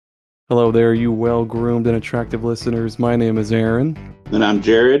Hello there, you well-groomed and attractive listeners. My name is Aaron. And I'm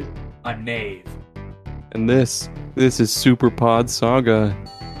Jared. I'm Nave. And this is Super Pod Saga.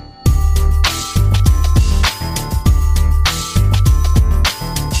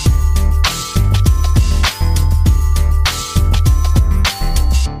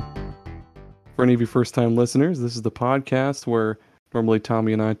 For any of you first-time listeners, this is the podcast where normally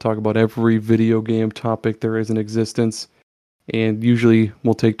Tommy and I talk about every video game topic there is in existence. And usually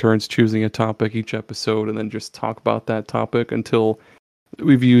we'll take turns choosing a topic each episode and then just talk about that topic until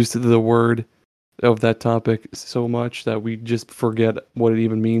we've used the word of that topic so much that we just forget what it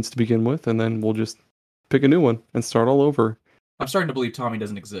even means to begin with, and then we'll just pick a new one and start all over. I'm starting to believe Tommy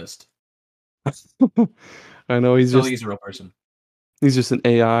doesn't exist. I know he's a real person. He's just an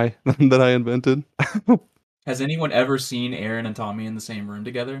AI that I invented. Has anyone ever seen Aaron and Tommy in the same room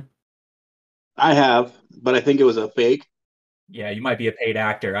together? I have, but I think it was a fake. Yeah, you might be a paid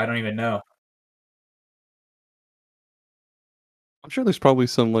actor. I don't even know. I'm sure there's probably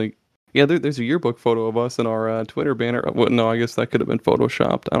some there's a yearbook photo of us in our Twitter banner. Well, no, I guess that could have been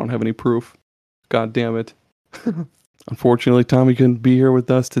photoshopped. I don't have any proof. God damn it. Unfortunately, Tommy couldn't be here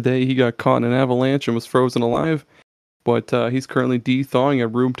with us today. He got caught in an avalanche and was frozen alive. But he's currently de-thawing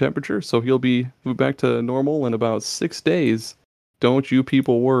at room temperature, so he'll be back to normal in about 6 days. Don't you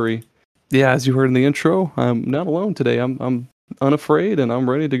people worry. Yeah, as you heard in the intro, I'm not alone today. I'm unafraid and I'm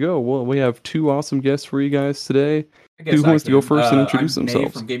ready to go. Well, we have two awesome guests for you guys today. Who wants to go first and introduce themselves?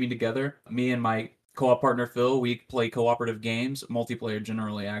 Nave from Gaming Together. Me and my co-op partner Phil, we play cooperative games, multiplayer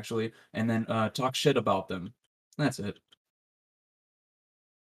generally actually, and then talk shit about them. That's it.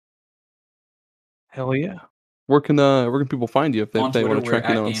 Hell yeah. Where can people find you if they want to track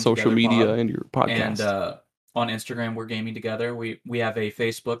you on social media and your podcast? And on Instagram, we're Gaming Together. We have a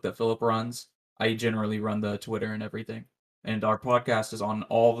Facebook that Philip runs. I generally run the Twitter and everything. And our podcast is on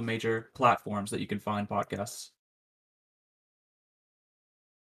all the major platforms that you can find podcasts.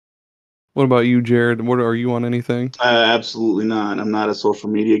 What about you, Jared? What are you on anything? Absolutely not. I'm not a social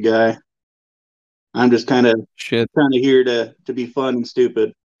media guy. I'm just kind of here to be fun and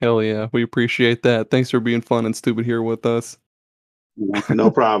stupid. Hell yeah, we appreciate that. Thanks for being fun and stupid here with us. No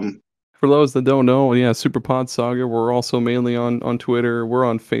problem. For those that don't know, yeah, Super Pod Saga, we're also mainly on Twitter. We're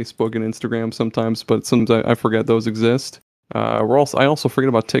on Facebook and Instagram sometimes, but sometimes I forget those exist. I also forget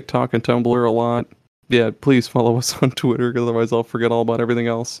about TikTok and Tumblr a lot. Yeah, please follow us on Twitter, because otherwise I'll forget all about everything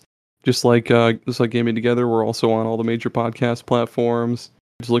else. Just like Gaming Together, we're also on all the major podcast platforms.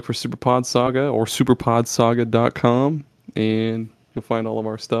 Just look for Super Pod Saga or superpodsaga.com, and you'll find all of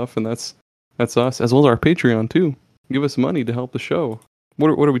our stuff. And that's us, as well as our Patreon too. Give us money to help the show. What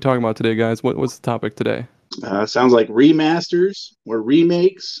are we talking about today, guys? What's the topic today? Sounds like remasters or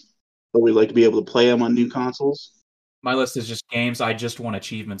remakes, but we like to be able to play them on new consoles. My list is just games I just want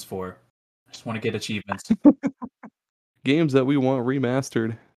achievements for. I just want to get achievements. Games that we want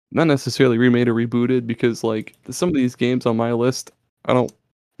remastered. Not necessarily remade or rebooted, because some of these games on my list, I don't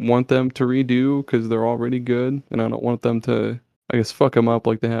want them to redo because they're already good, and I don't want them to, I guess, fuck them up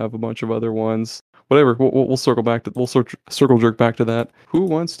like they have a bunch of other ones. Whatever, we'll circle jerk back to that. Who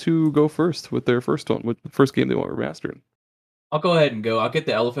wants to go first with their first one, with the first game they want remastered? I'll go ahead and go. I'll get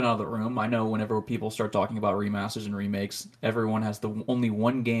the elephant out of the room. I know whenever people start talking about remasters and remakes, everyone has only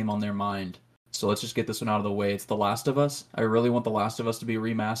one game on their mind. So let's just get this one out of the way. It's The Last of Us. I really want The Last of Us to be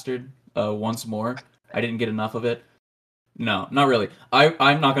remastered once more. I didn't get enough of it. No, not really.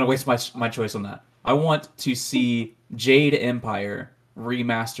 I'm not going to waste my choice on that. I want to see Jade Empire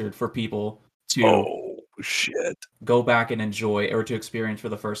remastered for people to go back and enjoy, or to experience for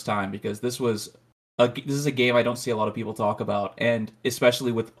the first time, because this is a game I don't see a lot of people talk about, and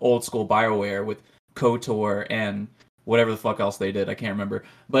especially with old school BioWare, with KOTOR and whatever the fuck else they did, I can't remember.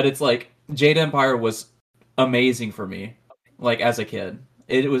 But it's like Jade Empire was amazing for me, as a kid.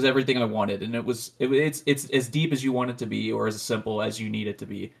 It was everything I wanted, and it's as deep as you want it to be, or as simple as you need it to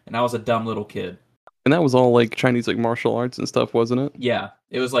be. And I was a dumb little kid. And that was all Chinese martial arts and stuff, wasn't it? Yeah,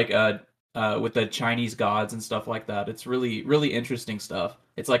 it was with the Chinese gods and stuff like that. It's really, really interesting stuff.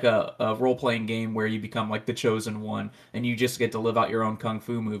 It's like a role-playing game where you become the chosen one, and you just get to live out your own kung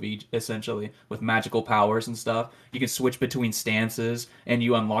fu movie, essentially, with magical powers and stuff. You can switch between stances, and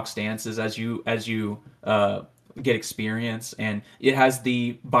you unlock stances as you get experience. And it has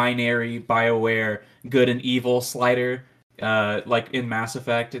the binary BioWare good and evil slider, like in Mass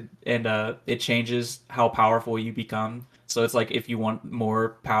Effect, and it changes how powerful you become. So it's if you want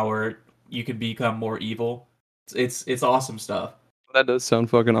more power, you can become more evil. It's awesome stuff. That does sound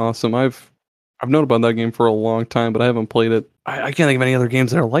fucking awesome. I've known about that game for a long time, but I haven't played it. I can't think of any other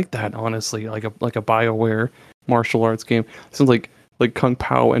games that are like that, honestly. Like a BioWare martial arts game. It sounds like like Kung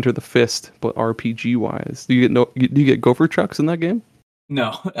Pao Enter the Fist, but RPG wise. Do you get gopher trucks in that game?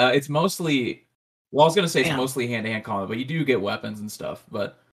 No, it's mostly. Well, I was gonna say it's Damn. mostly hand-to-hand combat, but you do get weapons and stuff.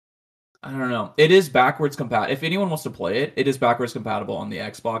 But I don't know. It is backwards compatible. If anyone wants to play it, it is backwards compatible on the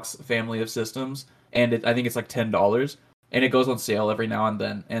Xbox family of systems, and I think it's like $10, and it goes on sale every now and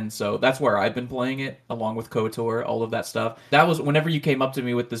then. And so that's where I've been playing it, along with KOTOR, all of that stuff. That was whenever you came up to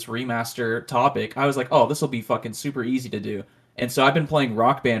me with this remaster topic, I was like, oh, this will be fucking super easy to do. And so I've been playing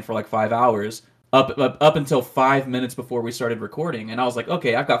Rock Band for like 5 hours. Up until 5 minutes before we started recording, and I was like,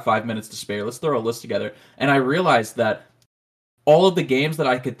 okay, I've got 5 minutes to spare. Let's throw a list together. And I realized that all of the games that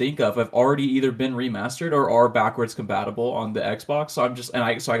I could think of have already either been remastered or are backwards compatible on the Xbox.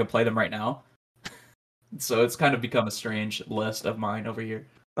 So I can play them right now. So it's kind of become a strange list of mine over here.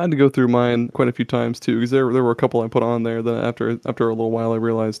 I had to go through mine quite a few times too, because there were a couple I put on there that after a little while I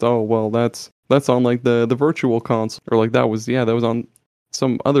realized, oh well, that's on like the virtual console, or like that was on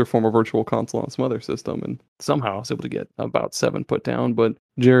some other form of virtual console on some other system, and somehow I was able to get about 7 put down. But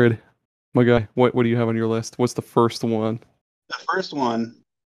Jared, my guy, what do you have on your list? What's the first one? The first one,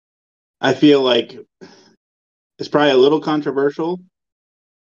 I feel like it's probably a little controversial,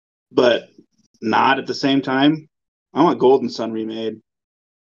 but not at the same time. I want Golden Sun remade.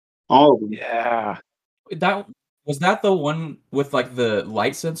 All of them. Yeah. Was that the one with like the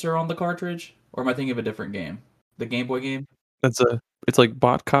light sensor on the cartridge, or am I thinking of a different game? The Game Boy game? It's like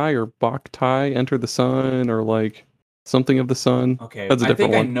Botkai or Boktai, Enter the Sun, or like something of the Sun. Okay, That's a I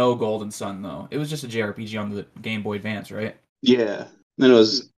different think one. I know Golden Sun though. It was just a JRPG on the Game Boy Advance, right? Yeah. And it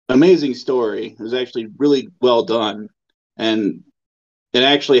was amazing story. It was actually really well done. And it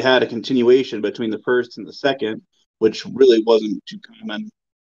actually had a continuation between the first and the second, which really wasn't too common.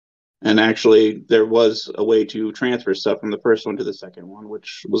 And actually, there was a way to transfer stuff from the first one to the second one,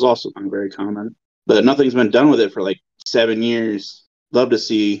 which was also not very common. But nothing's been done with it for like 7 years. Love to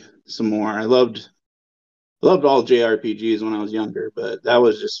see some more. I loved all JRPGs when I was younger, but that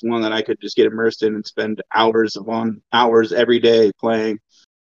was just one that I could just get immersed in and spend hours upon hours every day playing.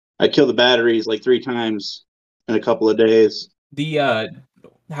 I kill the batteries like 3 times in a couple of days.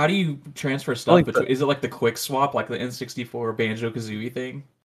 How do you transfer stuff between? Is it like the quick swap, like the N64 Banjo-Kazooie thing?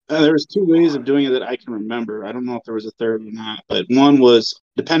 There was 2 ways of doing it that I can remember. I don't know if there was a third or not, but one was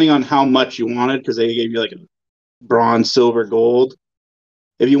depending on how much you wanted, because they gave you like a bronze, silver, gold.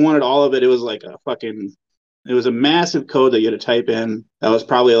 If you wanted all of it, it was like it was a massive code that you had to type in. That was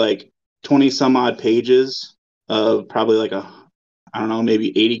probably like 20 some odd pages of probably like I don't know, maybe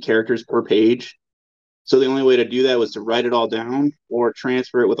 80 characters per page. So the only way to do that was to write it all down or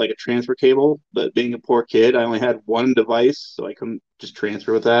transfer it with like a transfer cable. But being a poor kid, I only had one device, so I couldn't just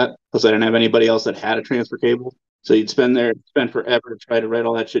transfer with that. Plus, I didn't have anybody else that had a transfer cable. So you'd spend forever to try to write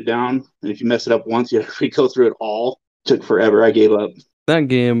all that shit down. And if you mess it up once, you have to go through it all. It took forever. I gave up. That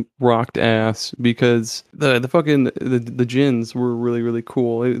game rocked ass because the fucking the djinns were really, really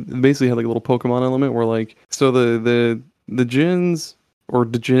cool. It basically had like a little Pokemon element where like, so the djinns, or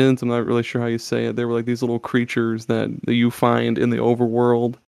djinns, I'm not really sure how you say it. They were like these little creatures that you find in the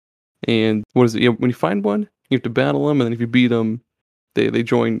overworld. And what is it? When you find one, you have to battle them, and then if you beat them, they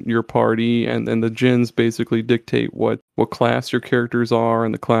join your party. And the djinns basically dictate what class your characters are,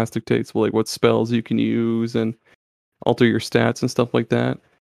 and the class dictates like what spells you can use and alter your stats and stuff like that.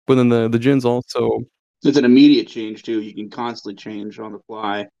 But then the djinns also, it's an immediate change too. You can constantly change on the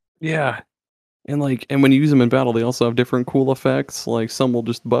fly. yeah. And when you use them in battle, they also have different cool effects. Like some will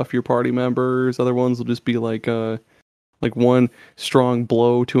just buff your party members, other ones will just be like one strong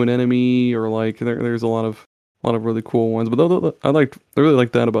blow to an enemy, or like there's a lot of really cool ones. But I really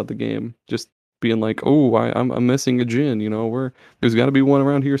like that about the game. Just being like, oh, I'm missing a djinn, there's got to be one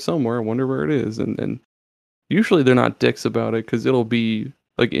around here somewhere. I wonder where it is. And usually they're not dicks about it, because it'll be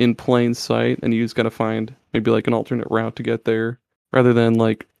like in plain sight, and you just got to find maybe like an alternate route to get there. Rather than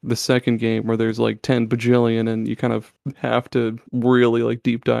like the second game where there's like 10 bajillion and you kind of have to really like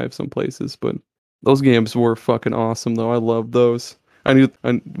deep dive some places. But those games were fucking awesome though. I loved those.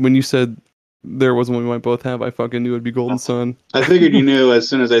 When you said there was one we might both have, I fucking knew it'd be Golden Sun. I figured you knew as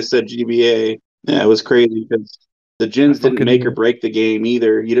soon as I said GBA. Yeah, it was crazy because the djinns didn't make or break the game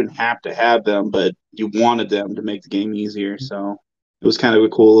either. You didn't have to have them, but you wanted them to make the game easier. So it was kind of a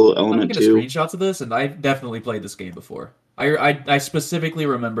cool element too. I'm looking at screenshots of this, and I've definitely played this game before. I specifically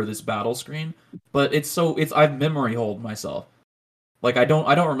remember this battle screen, but I've memory hold myself. Like I don't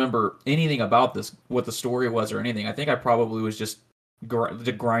remember anything about this, what the story was or anything. I think I probably was just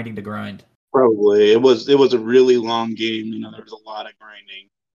grinding to grind. Probably it was a really long game. There was a lot of grinding.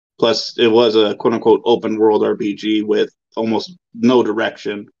 Plus, it was a quote unquote open world RPG with almost no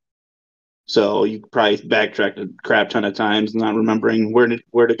direction. So you probably backtracked a crap ton of times, not remembering where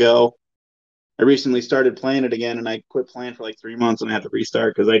to go. I recently started playing it again, and I quit playing for like 3 months, and I had to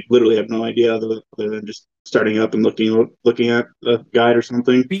restart because I literally have no idea other than just starting up and looking at the guide or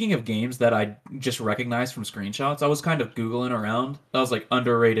something. Speaking of games that I just recognized from screenshots, I was kind of Googling around. I was like,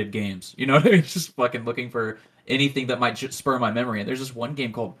 underrated games. You know what I mean? Just fucking looking for anything that might just spur my memory. And there's this one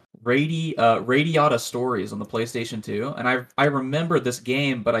game called Radiata Stories on the PlayStation 2. And I remember this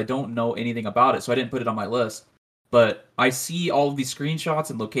game, but I don't know anything about it, so I didn't put it on my list. But I see all of these screenshots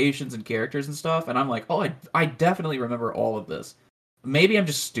and locations and characters and stuff, and I'm like, oh, I definitely remember all of this. Maybe I'm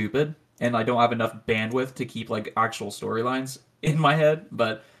just stupid and I don't have enough bandwidth to keep like actual storylines in my head,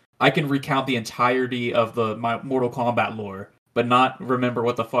 but I can recount the entirety of my Mortal Kombat lore, but not remember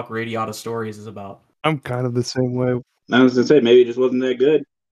what the fuck Radiata Stories is about. I'm kind of the same way. I was gonna say maybe it just wasn't that good.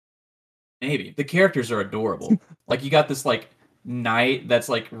 Maybe the characters are adorable. Like you got this like knight that's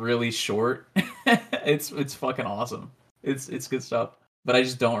like really short. It's fucking awesome. It's good stuff, but I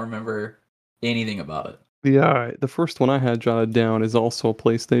just don't remember anything about it. Yeah, the first one I had jotted down is also a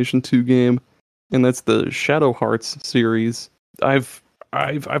PlayStation 2 game, and that's the Shadow Hearts series. I've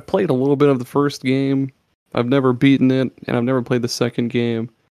played a little bit of the first game. I've never beaten it, and I've never played the second game.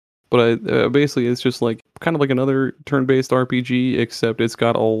 But basically, it's just like kind of like another turn-based RPG, except it's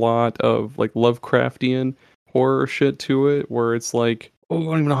got a lot of like Lovecraftian horror shit to it, where it's like, oh, I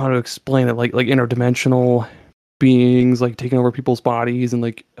don't even know how to explain it, like interdimensional beings like taking over people's bodies, and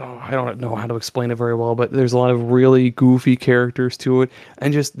like, oh, I don't know how to explain it very well, but there's a lot of really goofy characters to it,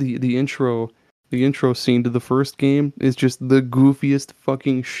 and just the intro scene to the first game is just the goofiest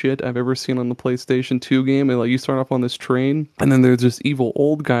fucking shit I've ever seen on the PlayStation 2 game. And like, you start off on this train, and then there's this evil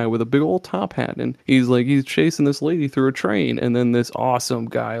old guy with a big old top hat, and he's chasing this lady through a train, and then this awesome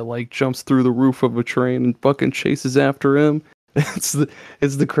guy like jumps through the roof of a train and fucking chases after him. It's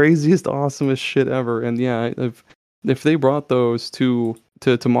the craziest, awesomest shit ever. And yeah, if they brought those to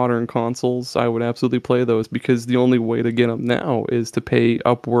modern consoles, I would absolutely play those, because the only way to get them now is to pay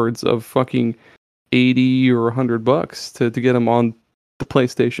upwards of fucking 80 or $100 to get them on the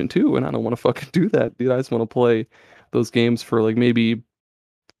PlayStation 2, and I don't want to fucking do that, dude. I just want to play those games for like maybe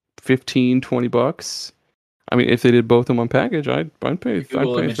 15-20 bucks. I mean, if they did both in one package, I'd pay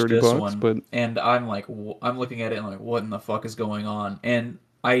 $30, but and I'm like, I'm looking at it and like, what in the fuck is going on? And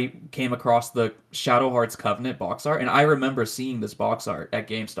I came across the Shadow Hearts Covenant box art, and I remember seeing this box art at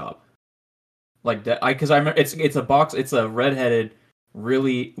GameStop. Like that, because I remember it's a redheaded,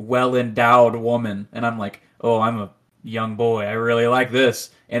 really well endowed woman, and I'm like, oh, I'm a young boy, I really like this.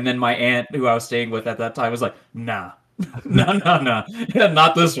 And then my aunt, who I was staying with at that time, was like, nah. No,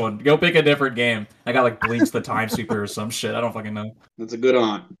 not this one. Go pick a different game. I got like Bleach the Time Sweeper or some shit. I don't fucking know. That's a good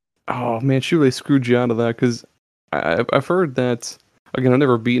aunt. Oh man, she really screwed you out of that, because I've heard that. Again, I've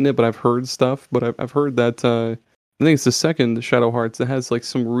never beaten it, but I've heard stuff. But I've heard that I think it's the second Shadow Hearts that has like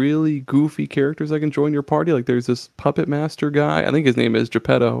some really goofy characters that can join your party. Like there's this puppet master guy. I think his name is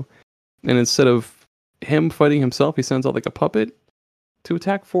Geppetto, and instead of him fighting himself, he sends out like a puppet to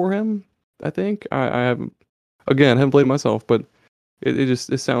attack for him. I think I haven't. Again, I haven't played myself, but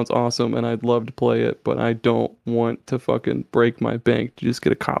it sounds awesome, and I'd love to play it, but I don't want to fucking break my bank to just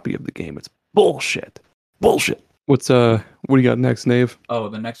get a copy of the game. It's bullshit. Bullshit. What do you got next, Nave? Oh,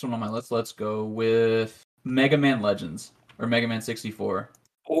 the next one on my list, let's go with Mega Man Legends, or Mega Man 64.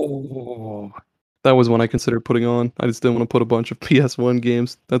 Oh, that was one I considered putting on. I just didn't want to put a bunch of PS1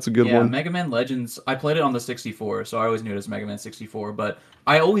 games. That's a good one. Yeah, Mega Man Legends, I played it on the 64, so I always knew it as Mega Man 64, but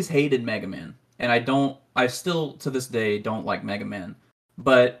I always hated Mega Man. And I still, to this day, don't like Mega Man.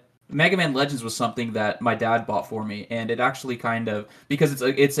 But Mega Man Legends was something that my dad bought for me, and it actually kind of, because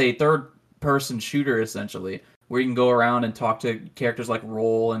it's a third-person shooter, essentially, where you can go around and talk to characters like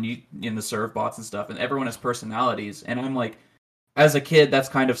Roll and in the serve bots and stuff, and everyone has personalities. And I'm like, as a kid, that's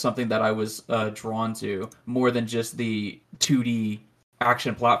kind of something that I was drawn to, more than just the 2D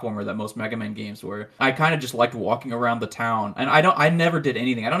action platformer that most Mega Man games were. I kind of just liked walking around the town, and I never did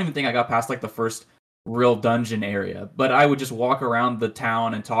anything. I don't even think I got past like the first real dungeon area, but I would just walk around the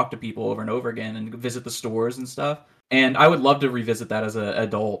town and talk to people over and over again and visit the stores and stuff. And I would love to revisit that as an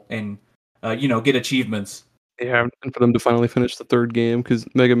adult and get achievements. Yeah, and for them to finally finish the third game, because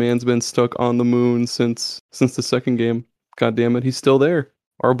Mega Man's been stuck on the moon since the second game. God damn it, he's still there.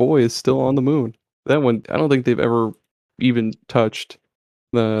 Our boy is still on the moon. That one, I don't think they've ever even touched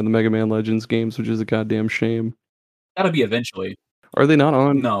the Mega Man Legends games, which is a goddamn shame. That'll be eventually. Are they not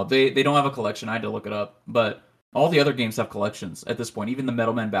on? No, they don't have a collection. I had to look it up, but all the other games have collections at this point. Even the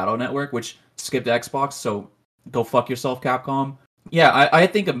Metal Man Battle Network, which skipped Xbox, so go fuck yourself, Capcom. Yeah, I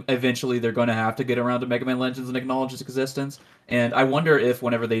think eventually they're going to have to get around to Mega Man Legends and acknowledge its existence. And I wonder if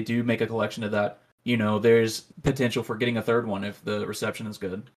whenever they do make a collection of that, there's potential for getting a third one if the reception is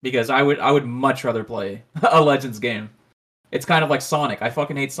good. Because I would much rather play a Legends game. It's kind of like Sonic. I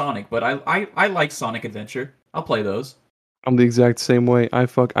fucking hate Sonic, but I like Sonic Adventure. I'll play those. I'm the exact same way.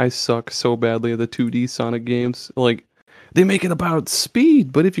 I suck so badly at the 2D Sonic games. Like, they make it about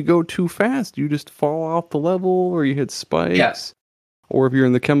speed, but if you go too fast, you just fall off the level or you hit Yeah, spikes. Or if you're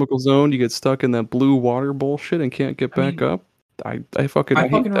in the chemical zone, you get stuck in that blue water bullshit and can't get I back mean, up. I fucking I I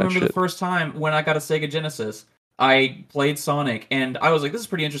hate fucking that remember the shit. first time when I got a Sega Genesis. I played Sonic and I was like, this is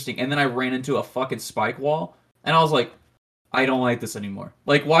pretty interesting. And then I ran into a fucking spike wall, and I was like, I don't like this anymore.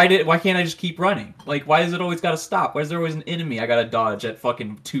 Like, why can't I just keep running? Like, why is it always got to stop? Why is there always an enemy I gotta dodge at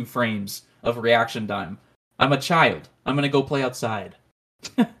fucking 2 frames of reaction time? I'm a child. I'm gonna go play outside.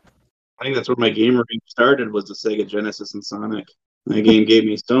 I think that's where my gamer game started was the Sega Genesis and Sonic. That game gave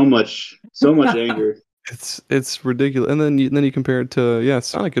me so much anger. It's ridiculous. And then you compare it to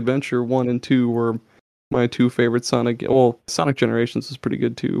Sonic Adventure 1 and 2 were my two favorite Sonic. Well, Sonic Generations was pretty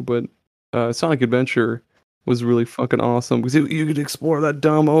good too, but Sonic Adventure was really fucking awesome because you could explore that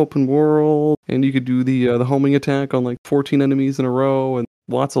dumb open world and you could do the homing attack on like 14 enemies in a row and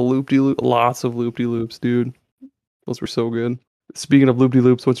lots of loop de loops, dude. Those were so good. Speaking of loop de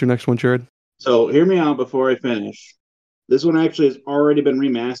loops, what's your next one, Jared? So hear me out before I finish. This one actually has already been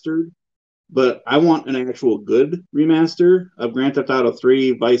remastered, but I want an actual good remaster of Grand Theft Auto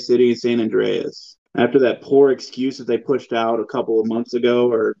 3, Vice City, and San Andreas. After that poor excuse that they pushed out a couple of months ago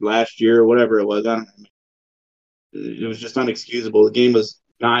or last year or whatever it was, I don't know. It was just unexcusable. The game was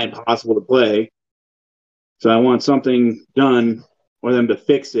nigh impossible to play. So I want something done or them to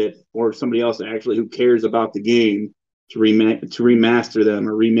fix it or somebody else actually who cares about the game to remaster them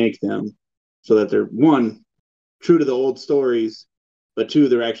or remake them so that they're one true to the old stories, but two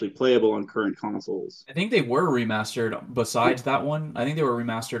they're actually playable on current consoles. I think they were remastered. Besides that one, I think they were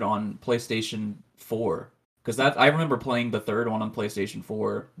remastered on PlayStation 4. Because that I remember playing the third one on PlayStation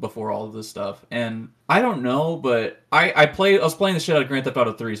 4 before all of this stuff, and I don't know, but I was playing the shit out of Grand Theft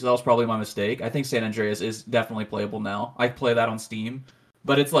Auto 3, so that was probably my mistake. I think San Andreas is definitely playable now. I play that on Steam,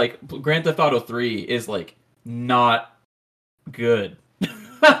 but it's like Grand Theft Auto 3 is like not good.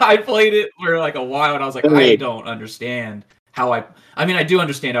 I played it for like a while, and I was like, I Hey, don't understand how I mean, I do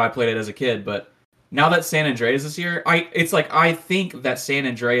understand how I played it as a kid, but now that San Andreas is here, it's like I think that San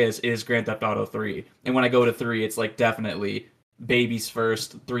Andreas is Grand Theft Auto 3, and when I go to 3, it's like definitely baby's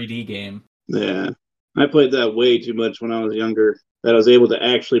first 3D game. yeah, I played that way too much when I was younger that I was able to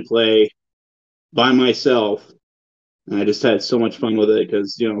actually play by myself. And I just had so much fun with it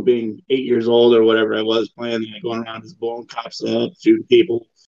because, being 8 years old or whatever I was playing, going around just blowing cops up, shooting people,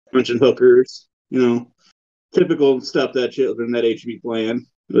 punching hookers, typical stuff that children that age should be playing.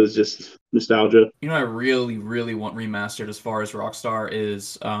 It was just nostalgia. I really, really want remastered as far as Rockstar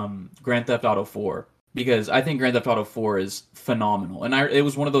is Grand Theft Auto 4, because I think Grand Theft Auto 4 is phenomenal, and it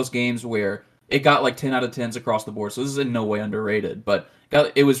was one of those games where it got like 10 out of 10s across the board, so this is in no way underrated, but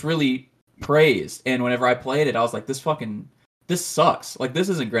it was really praised, and whenever I played it, I was like, this sucks. Like, this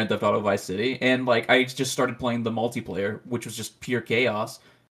isn't Grand Theft Auto Vice City, and like I just started playing the multiplayer, which was just pure chaos.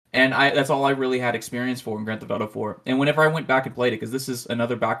 And that's all I really had experience for in Grand Theft Auto 4. And whenever I went back and played it, because this is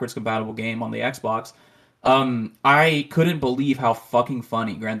another backwards compatible game on the Xbox, I couldn't believe how fucking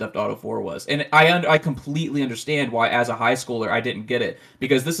funny Grand Theft Auto 4 was. And I completely understand why, as a high schooler, I didn't get it,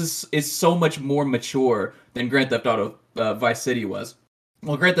 because this is so much more mature than Grand Theft Auto Vice City was.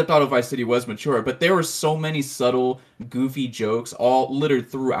 Well, Grand Theft Auto Vice City was mature, but there were so many subtle, goofy jokes all littered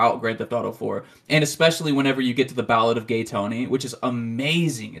throughout Grand Theft Auto 4. And especially whenever you get to the Ballad of Gay Tony, which is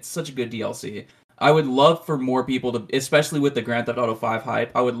amazing. It's such a good DLC. I would love for more people to, especially with the Grand Theft Auto 5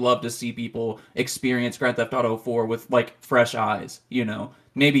 hype, I would love to see people experience Grand Theft Auto 4 with, like, fresh eyes,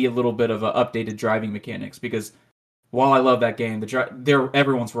 Maybe a little bit of updated driving mechanics, because while I love that game,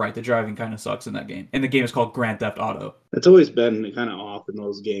 everyone's right. The driving kind of sucks in that game, and the game is called Grand Theft Auto. It's always been kind of off in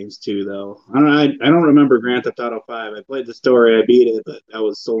those games too, though. I don't remember Grand Theft Auto 5. I played the story, I beat it, but that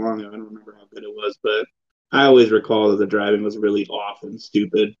was so long ago. I don't remember how good it was. But I always recall that the driving was really off and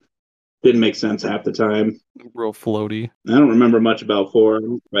stupid. Didn't make sense half the time. Real floaty. I don't remember much about 4. I don't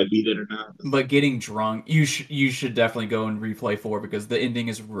know if I beat it or not. But getting drunk, you should definitely go and replay 4, because the ending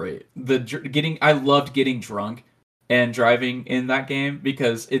is great. I loved getting drunk and driving in that game,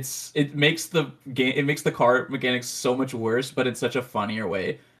 because it makes the car mechanics so much worse, but in such a funnier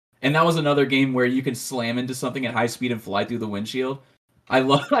way. And that was another game where you can slam into something at high speed and fly through the windshield. I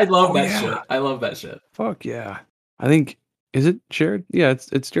love that shit. I love that shit. Fuck yeah. I think is it Jared? Yeah,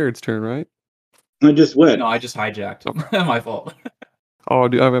 it's Jared's turn, right? I just went. No, I just hijacked. My fault. Oh,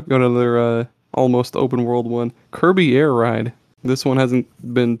 dude, I've got another almost open world one. Kirby Air Ride. This one hasn't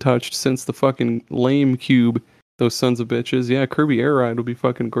been touched since the fucking lame cube. Those sons of bitches. Yeah, Kirby Air Ride would be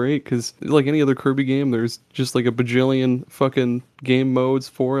fucking great because, like any other Kirby game, there's just like a bajillion fucking game modes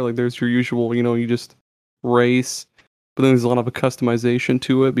for it. Like, there's your usual, you just race, but then there's a lot of a customization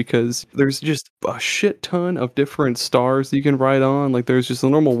to it because there's just a shit ton of different stars that you can ride on. Like, there's just a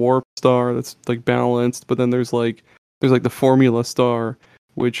normal warp star that's like balanced, but then there's like the Formula Star,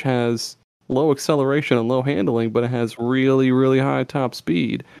 which has low acceleration and low handling, but it has really, really high top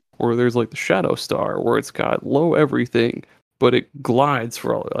speed. Or there's like the Shadow Star, where it's got low everything, but it glides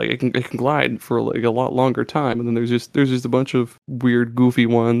for like it can glide for like a lot longer time. And then there's just a bunch of weird, goofy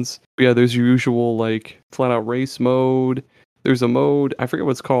ones. But yeah, there's your usual like flat out race mode. There's a mode, I forget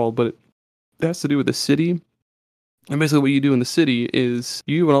what it's called, but it has to do with the city. And basically what you do in the city is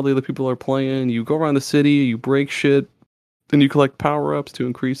you and all the other people are playing, you go around the city, you break shit, and you collect power-ups to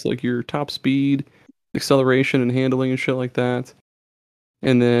increase like your top speed, acceleration, and handling and shit like that.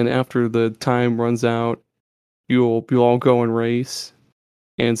 And then after the time runs out, you'll all go and race.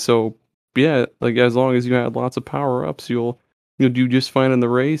 And so yeah, like as long as you had lots of power-ups, you'll do just fine in the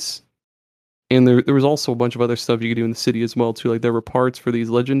race. And there was also a bunch of other stuff you could do in the city as well too. Like there were parts for these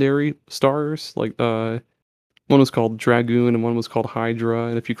legendary stars, like one was called Dragoon and one was called Hydra,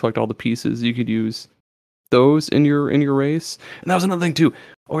 and if you collect all the pieces, you could use those in your race. And that was another thing too.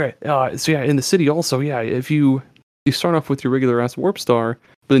 Okay, so yeah, in the city also, yeah, if you start off with your regular ass warp star,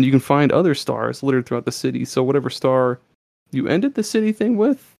 but then you can find other stars littered throughout the city. So whatever star you ended the city thing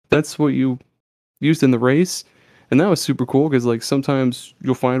with, that's what you used in the race. And that was super cool because like sometimes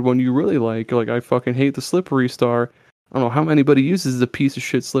you'll find one you really like. Like I fucking hate the slippery star. I don't know how anybody uses the piece of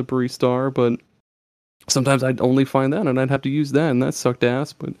shit slippery star, but sometimes I'd only find that and I'd have to use that, and that sucked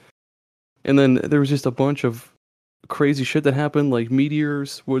ass. But and then there was just a bunch of crazy shit that happened. Like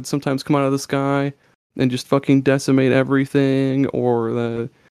meteors would sometimes come out of the sky and just fucking decimate everything, or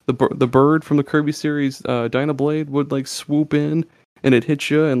the bird from the Kirby series, Dynablade, would like swoop in and it'd hit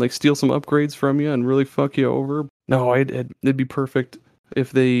you and like steal some upgrades from you and really fuck you over. No, it'd be perfect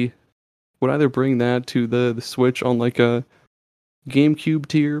if they would either bring that to the Switch on like a GameCube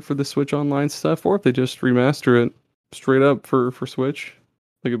tier for the Switch Online stuff, or if they just remaster it straight up for Switch,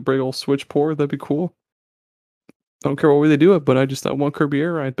 like a big old Switch port, that'd be cool. I don't care what way they do it, but I want Kirby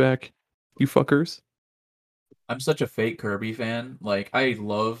Air Ride back, you fuckers. I'm such a fake Kirby fan. Like I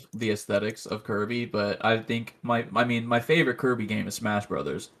love the aesthetics of Kirby, but I think my favorite Kirby game is Smash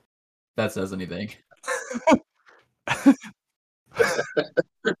Brothers. If that says anything.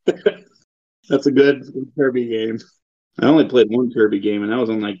 That's a good Kirby game. I only played one Kirby game, and that was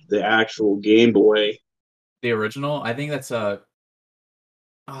on like the actual Game Boy. The original? I think that's oh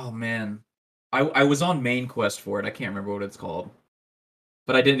man. I was on main quest for it. I can't remember what it's called.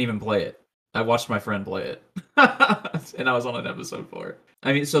 But I didn't even play it. I watched my friend play it. And I was on an episode for it.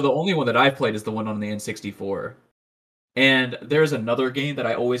 I mean, so the only one that I've played is the one on the N64. And there's another game that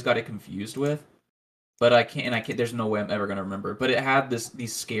I always got it confused with, but I can't there's no way I'm ever gonna remember. But it had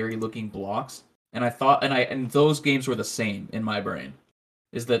these scary looking blocks. And I thought and those games were the same in my brain.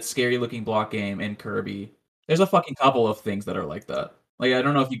 Is that scary looking block game and Kirby. There's a fucking couple of things that are like that. Like I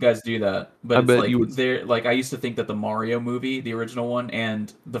don't know if you guys do that, but I it's bet like you would. they're like I used to think that the Mario movie, the original one,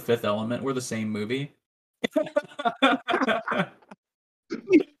 and The Fifth Element were the same movie. I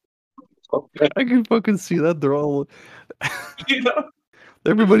can fucking see that. They're all You know,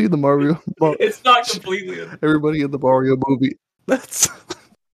 everybody in the it's not completely. everybody in the Mario movie. That's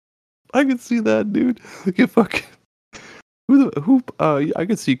I can see that, dude. You fucking who I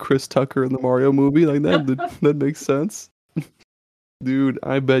could see Chris Tucker in the Mario movie like that. That makes sense. Dude,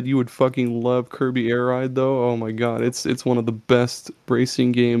 I bet you would fucking love Kirby Air Ride though. Oh my god, it's one of the best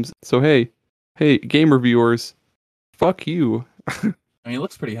racing games. So hey, game reviewers, fuck you. I mean, it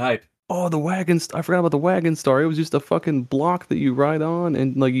looks pretty hype. Oh, the wagon! I forgot about the wagon star. It was just a fucking block that you ride on,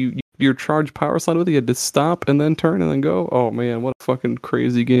 and like your charged power slide with it. You had to stop and then turn and then go. Oh man, what a fucking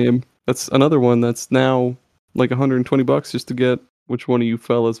crazy game! That's another one that's now like $120 just to get. Which one of you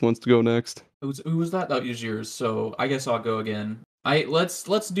fellas wants to go next? Who was that? That was yours. So I guess I'll go again.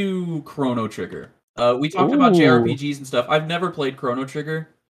 Let's do Chrono Trigger. We talked about Ooh. JRPGs and stuff. I've never played Chrono Trigger,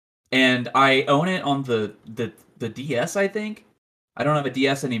 and I own it on the DS. I think I don't have a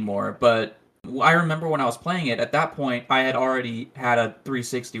DS anymore, but I remember when I was playing it. At that point, I had already had a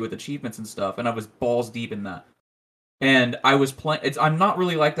 360 with achievements and stuff, and I was balls deep in that. And I was playing. I'm not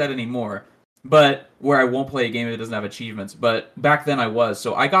really like that anymore, but where I won't play a game that doesn't have achievements. But back then I was.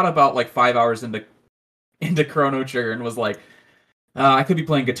 So I got about like 5 hours into Chrono Trigger and was like, I could be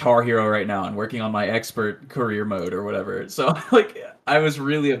playing Guitar Hero right now and working on my expert career mode or whatever. So like I was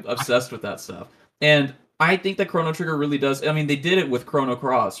really obsessed with that stuff. And I think that Chrono Trigger really does. I mean, they did it with Chrono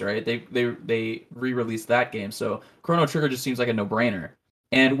Cross, right? They re-released that game, so Chrono Trigger just seems like a no-brainer.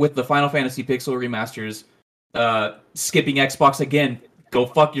 And with the Final Fantasy Pixel remasters, skipping Xbox again, go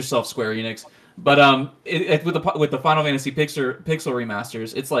fuck yourself, Square Enix. But with the Final Fantasy Pixel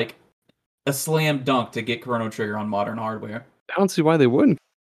remasters, it's like a slam dunk to get Chrono Trigger on modern hardware. I don't see why they wouldn't.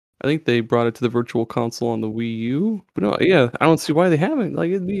 I think they brought it to the Virtual Console on the Wii U. But no, yeah, I don't see why they haven't. Like,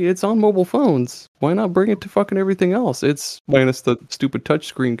 it's on mobile phones. Why not bring it to fucking everything else? It's minus the stupid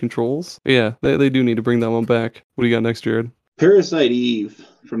touchscreen controls. Yeah, they do need to bring that one back. What do you got next, Jared? Parasite Eve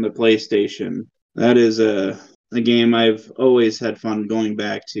from the PlayStation. That is a game I've always had fun going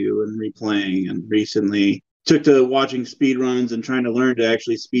back to and replaying, and recently took to watching speedruns and trying to learn to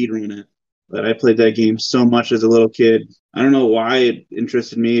actually speedrun it. But I played that game so much as a little kid. I don't know why it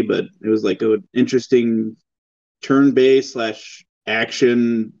interested me, but it was like an interesting turn-based slash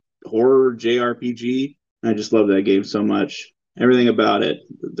action horror JRPG. I just love that game so much. Everything about it.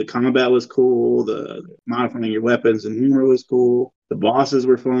 The combat was cool. The modifying your weapons and humor was cool. The bosses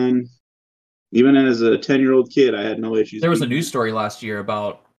were fun. Even as a 10-year-old kid, I had no issues. There was a news story last year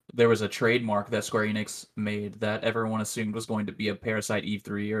about there was a trademark that Square Enix made that everyone assumed was going to be a Parasite Eve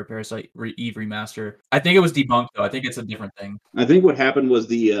 3 or a Parasite Eve remaster. I think it was debunked, though. I think it's a different thing. I think what happened was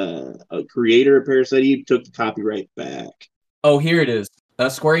the creator of Parasite Eve took the copyright back. Oh, here it is.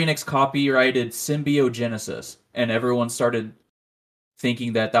 Square Enix copyrighted Symbiogenesis, and everyone started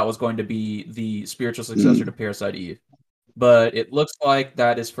thinking that was going to be the spiritual successor to Parasite Eve. But it looks like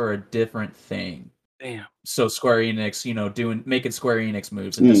that is for a different thing. Damn. So Square Enix, making Square Enix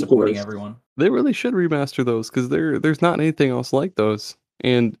moves and disappointing everyone. They really should remaster those because there's not anything else like those.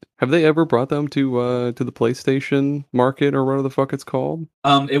 And have they ever brought them to the PlayStation market or whatever the fuck it's called?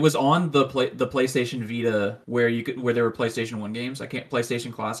 It was on the PlayStation Vita where there were PlayStation 1 games.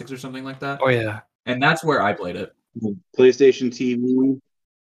 PlayStation Classics or something like that. Oh yeah. And that's where I played it. PlayStation TV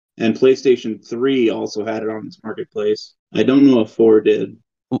and PlayStation 3 also had it on its marketplace. I don't know if 4 did.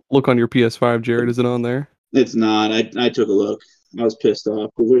 Look on your PS5, Jared. Is it on there? It's not. I took a look. I was pissed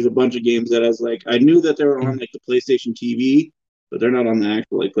off because there's a bunch of games that I knew that they were on like the PlayStation TV, but they're not on the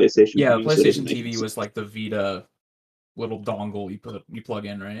actual like PlayStation. Yeah, TV, PlayStation TV was like the Vita little dongle you plug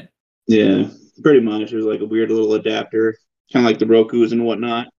in, right? Yeah, pretty much. It was like a weird little adapter, kind of like the Roku's and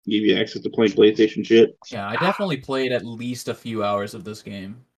whatnot. Give you access to playing PlayStation shit. Yeah, I definitely played at least a few hours of this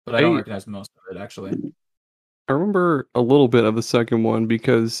game, but I don't recognize most of it actually. I remember a little bit of the second one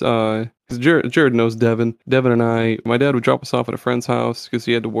because Jared knows Devin. Devin and I, my dad would drop us off at a friend's house because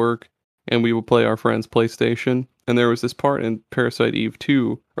he had to work, and we would play our friend's PlayStation. And there was this part in Parasite Eve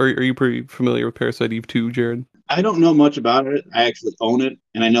 2. Are you pretty familiar with Parasite Eve 2, Jared? I don't know much about it. I actually own it,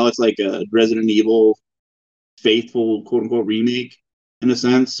 and I know it's like a Resident Evil faithful quote unquote remake in a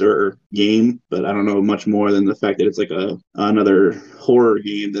sense, or game, but I don't know much more than the fact that it's like another horror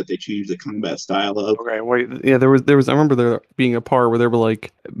game that they changed the combat style of. Okay, wait, yeah, there was. I remember there being a part where there were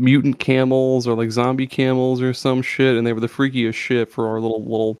like mutant camels or like zombie camels or some shit, and they were the freakiest shit for our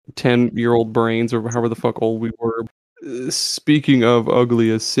little 10-year-old brains or however the fuck old we were. Speaking of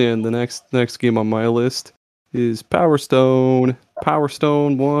ugly as sin, the next game on my list is Power Stone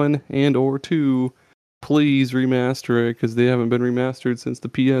 1 and or 2. Please remaster it because they haven't been remastered since the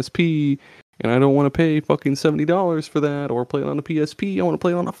PSP, and I don't want to pay fucking $70 for that or play it on the PSP. I want to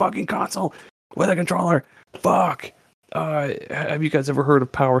play it on a fucking console with a controller. Fuck. Have you guys ever heard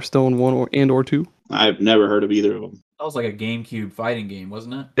of Power Stone 1 and or 2? I've never heard of either of them. That was like a GameCube fighting game,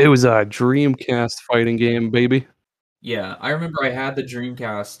 wasn't it? It was a Dreamcast fighting game, baby. Yeah, I remember I had the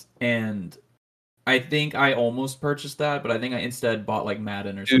Dreamcast, and I think I almost purchased that, but I think I instead bought like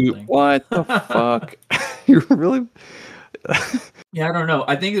Madden or something. What the fuck? You really? Yeah, I don't know.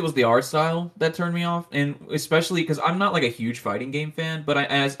 I think it was the art style that turned me off, and especially because I'm not like a huge fighting game fan, but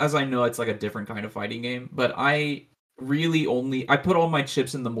as I know, it's like a different kind of fighting game. But I put all my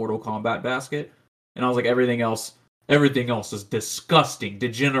chips in the Mortal Kombat basket, and I was like, everything else is disgusting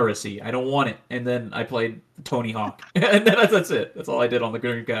degeneracy. I don't want it. And then I played Tony Hawk, and that's it. That's all I did on the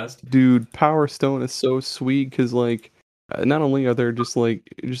Dreamcast. Dude, Power Stone is so sweet because like, not only are there just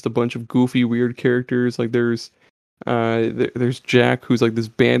a bunch of goofy weird characters, like there's Jack, who's like this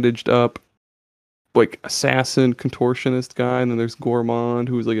bandaged up like assassin contortionist guy, and then there's Gourmand,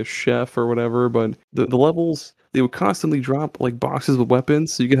 who's like a chef or whatever. But the levels, they would constantly drop like boxes with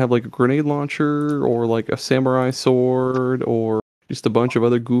weapons, so you could have like a grenade launcher or like a samurai sword or just a bunch of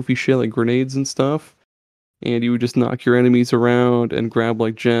other goofy shit like grenades and stuff. And you would just knock your enemies around and grab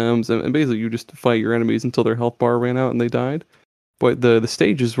like gems, and basically you just fight your enemies until their health bar ran out and they died. But the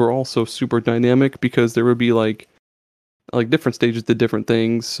stages were also super dynamic because there would be like different stages did different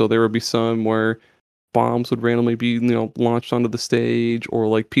things. So there would be some where bombs would randomly be, launched onto the stage, or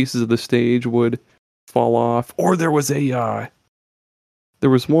like pieces of the stage would fall off. Or there was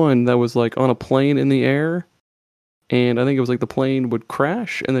one that was like on a plane in the air, and I think it was like the plane would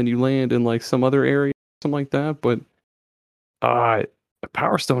crash and then you land in like some other area, something like that. But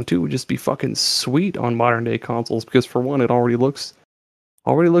Power Stone 2 would just be fucking sweet on modern day consoles because for one, it already looks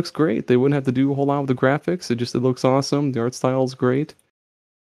great. They wouldn't have to do a whole lot with the graphics. It looks awesome. The art style is great.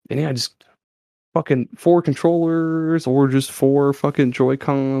 And yeah, just fucking 4 controllers or just 4 fucking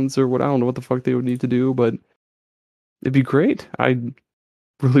Joy-Cons or what. I don't know what the fuck they would need to do, but it'd be great. I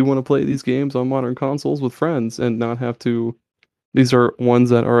really want to play these games on modern consoles with friends and not have to. These are ones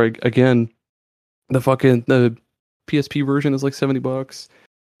that are, again, the PSP version is like $70.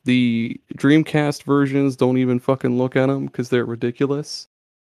 The Dreamcast versions, don't even fucking look at them because they're ridiculous.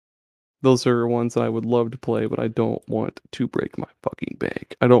 Those are ones that I would love to play, but I don't want to break my fucking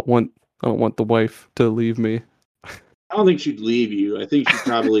bank. I don't want the wife to leave me. I don't think she'd leave you. I think she'd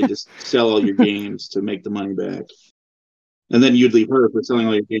probably just sell all your games to make the money back. And then you'd leave her for selling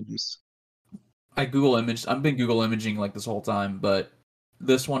all your games. I've been Google imaging like this whole time, but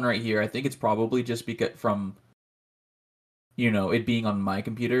this one right here, I think it's probably just because from, it being on my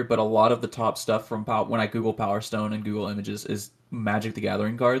computer, but a lot of the top stuff from when I Google Power Stone and Google Images is Magic the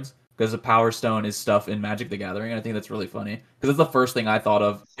Gathering cards. Because the Power Stone is stuff in Magic the Gathering, and I think that's really funny. Because it's the first thing I thought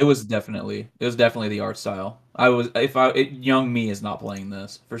of. It was definitely the art style. Young me is not playing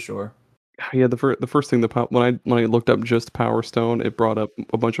this for sure. Yeah, the first thing when I looked up just Power Stone, it brought up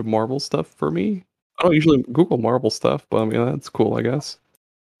a bunch of Marvel stuff for me. I don't usually Google Marvel stuff, but I mean that's cool, I guess.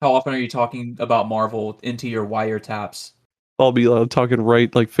 How often are you talking about Marvel into your wiretaps? I'll be talking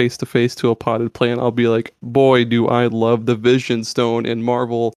right like face to face to a potted plant. I'll be like, boy, do I love the Vision Stone in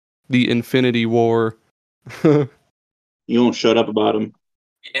Marvel. The Infinity War. You won't shut up about them.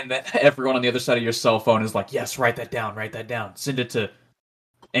 And then everyone on the other side of your cell phone is like, yes, write that down. Send it to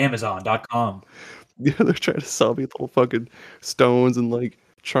Amazon.com. Yeah, they're trying to sell me little fucking stones and like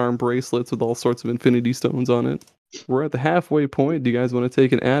charm bracelets with all sorts of Infinity Stones on it. We're at the halfway point. Do you guys want to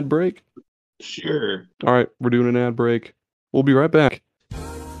take an ad break? Sure. All right, we're doing an ad break. We'll be right back.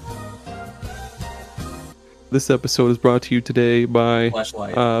 This episode is brought to you today by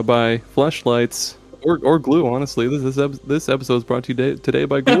flashlights or glue. Honestly, this episode is brought to you today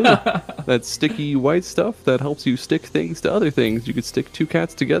by glue. That sticky white stuff that helps you stick things to other things. You could stick 2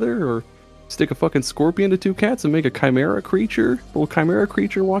 cats together, or stick a fucking scorpion to 2 cats and make a chimera creature, little chimera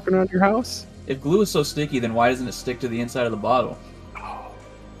creature walking around your house. If glue is so sticky, then why doesn't it stick to the inside of the bottle? Oh,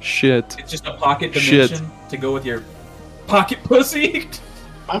 shit. It's just a pocket dimension to go with your pocket pussy.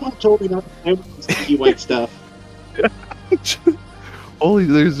 My mom told me not to have sticky white stuff.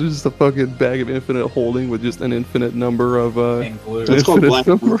 There's just a fucking bag of infinite holding with just an infinite number of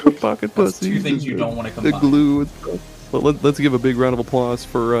pocket pussies. 2 things you don't want to combine. The glue. But let's give a big round of applause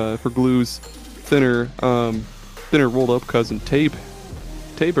for Glue's thinner rolled up cousin, Tape.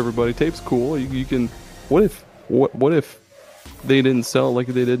 Tape, everybody. Tape's cool. You can. What if they didn't sell like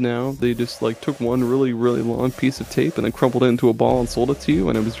they did now? They just like took one really really long piece of tape and then crumpled it into a ball and sold it to you,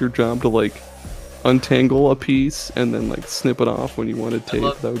 and it was your job to like untangle a piece and then like snip it off when you wanted tape.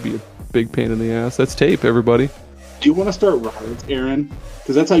 That would be a big pain in the ass. That's tape, everybody. Do you want to start riots, Aaron?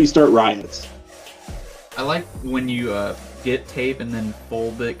 Because that's how you start riots. I like when you get tape and then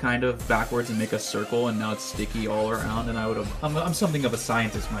fold it kind of backwards and make a circle, and now it's sticky all around. And I'm something of a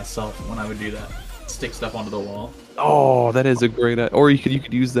scientist myself when I would do that. Stick stuff onto the wall. Oh, that is a great. Or you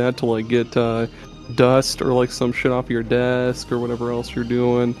could use that to like get dust or like some shit off your desk or whatever else you're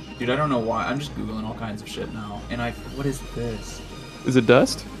doing. Dude, I don't know why. I'm just Googling all kinds of shit now. And what is this? Is it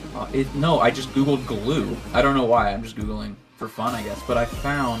dust? No, I just Googled glue. I don't know why. I'm just Googling for fun, I guess. But I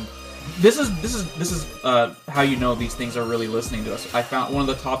found this is how you know these things are really listening to us. I found one of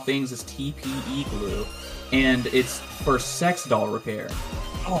the top things is TPE glue, and it's for sex doll repair.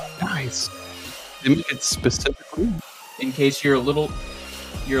 Oh, nice. They make it specifically in case you're a little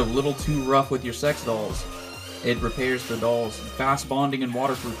too rough with your sex dolls. It repairs the dolls. Fast bonding and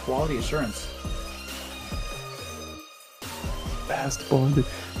waterproof. Quality assurance. Fast bonding.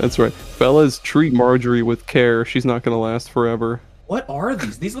 That's right. Fellas, treat Marjorie with care. She's not going to last forever. What are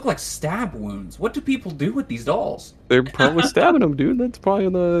these? These look like stab wounds. What do people do with these dolls? They're probably stabbing them, dude. That's probably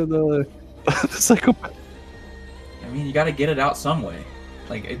the psychopath. I mean, you got to get it out some way.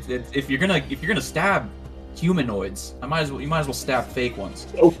 Like, if you're gonna stab humanoids, you might as well stab fake ones.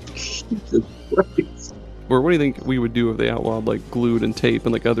 Oh, Jesus Christ. Or what do you think we would do if they outlawed like glued and tape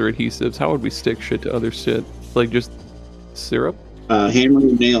and like other adhesives? How would we stick shit to other shit? Like just syrup? Hammer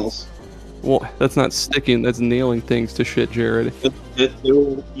and nails. Well, that's not sticking. That's nailing things to shit, Jared.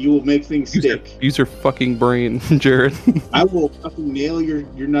 You will make things stick. Use your fucking brain, Jared. I will fucking nail your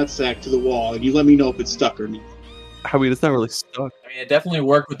nutsack to the wall, and you let me know if it's stuck or not. I mean, it's not really stuck. I mean, it definitely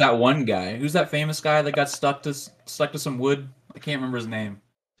worked with that one guy. Who's that famous guy that got stuck to some wood? I can't remember his name.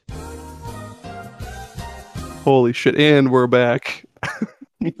 Holy shit! And we're back.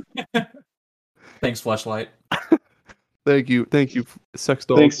 Thanks, Fleshlight. Thank you, sex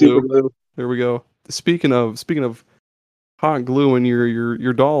doll. Thanks, Super Glue. There we go. Speaking of hot glue and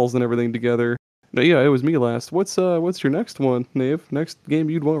your dolls and everything together. No, yeah, it was me last. What's your next one, Nave? Next game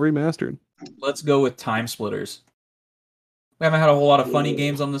you'd want remastered? Let's go with Time Splitters. We haven't had a whole lot of funny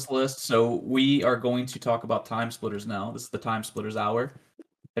games on this list, so we are going to talk about Time Splitters now. This is the Time Splitters hour.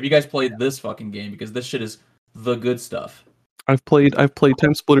 Have you guys played this fucking game? Because this shit is the good stuff. I've played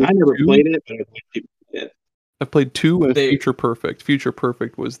Time Splitters. I never played it, but I've played people play it. I've played 2 and Future Perfect. Future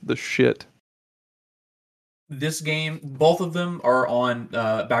Perfect was the shit. This game, both of them are on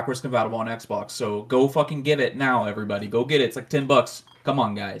backwards compatible on Xbox. So go fucking get it now, everybody. Go get it. It's like $10. Come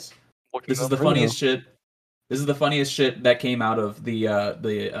on, guys. This is the funniest shit. This is the funniest shit that came out of the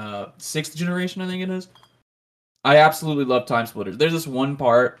 6th generation, I think it is. I absolutely love Time Splitters. There's this one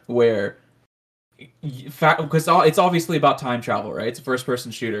part where, because it's obviously about time travel, right? It's a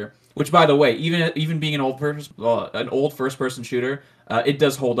first-person shooter. Which, by the way, even being an old first-person shooter, it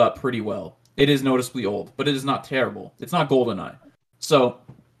does hold up pretty well. It is noticeably old, but it is not terrible. It's not GoldenEye. So,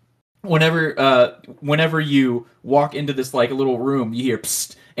 whenever you walk into this like little room, you hear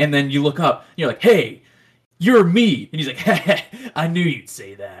psst, and then you look up, and you're like, "Hey, you're me," and he's like, "I knew you'd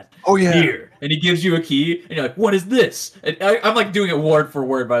say that." Oh yeah. Here, and he gives you a key, and you're like, "What is this?" And I'm like doing it word for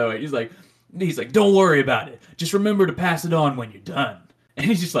word, by the way. He's like, "Don't worry about it. Just remember to pass it on when you're done." And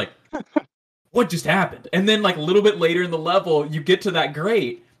he's just like, "What just happened?" And then like a little bit later in the level, you get to that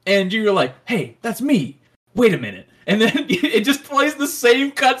grate, and you're like, "Hey, that's me. Wait a minute." And then it just plays the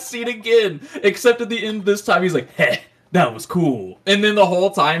same cutscene again, except at the end this time, he's like, "Hey, that was cool." And then the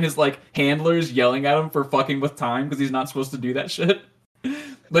whole time his like handler's yelling at him for fucking with time because he's not supposed to do that shit.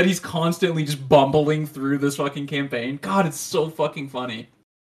 But he's constantly just bumbling through this fucking campaign. God, it's so fucking funny.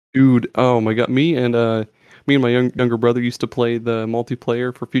 Dude, oh my god, me and my younger brother used to play the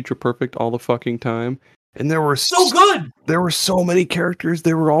multiplayer for Future Perfect all the fucking time, and there were so good. There were so many characters.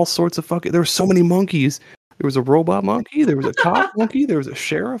 There were all sorts of fucking. There were so many monkeys. There was a robot monkey. There was a cop monkey. There was a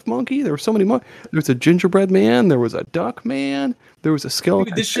sheriff monkey. There were so many monkeys. There was a gingerbread man. There was a duck man. There was a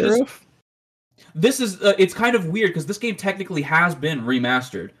skeleton sheriff. This is it's kind of weird because this game technically has been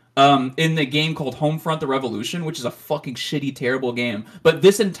remastered. In the game called Homefront: The Revolution, which is a fucking shitty, terrible game. But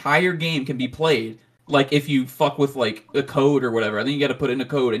this entire game can be played, like, if you fuck with, like, a code or whatever. I think you gotta put in a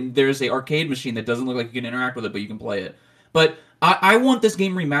code, and there's a arcade machine that doesn't look like you can interact with it, but you can play it. But I want this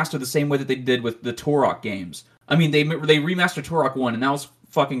game remastered the same way that they did with the Turok games. I mean, they remastered Turok 1, and that was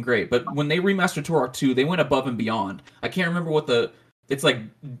fucking great. But when they remastered Turok 2, they went above and beyond. I can't remember what it's like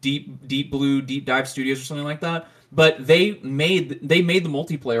Deep Blue, Deep Dive Studios or something like that. But they made the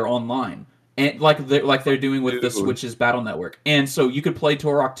multiplayer online, and like they're doing with the Switch's Battle Network. And so you could play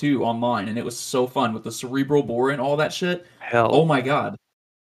Turok 2 online, and it was so fun with the cerebral bore and all that shit. Hell. Oh my god.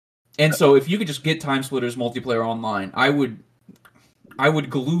 And so if you could just get Time Splitters multiplayer online, I would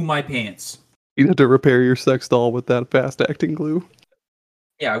glue my pants. You'd have to repair your sex doll with that fast acting glue.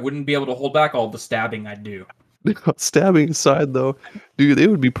 Yeah, I wouldn't be able to hold back all the stabbing I do. Stabbing aside, though, dude, it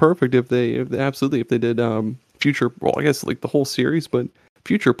would be perfect if they did Future. Well, I guess like the whole series, but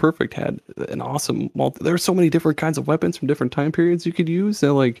Future Perfect had an awesome there were so many different kinds of weapons from different time periods you could use,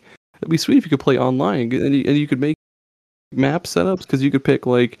 and like it'd be sweet if you could play online, and you could make map setups because you could pick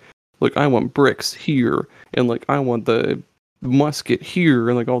like I want bricks here, and like I want the musket here,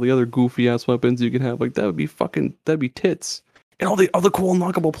 and like all the other goofy ass weapons you could have. Like that'd be tits, and all the other cool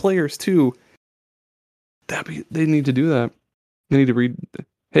unlockable players too. They need to do that. They need to read.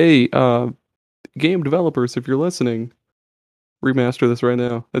 Hey, game developers, if you're listening, remaster this right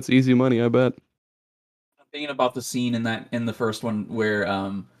now. That's easy money, I bet. I'm thinking about the scene in the first one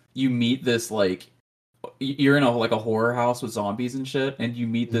where you meet this, like, you're in a horror house with zombies and shit, and you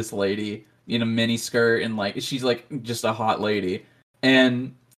meet this lady in a mini skirt, and like she's like just a hot lady,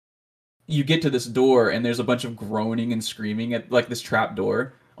 and you get to this door, and there's a bunch of groaning and screaming at like this trap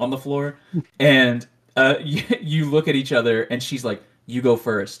door on the floor, and you look at each other, and she's like, "You go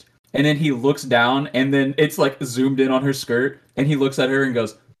first." And then he looks down, and then it's like zoomed in on her skirt, and he looks at her and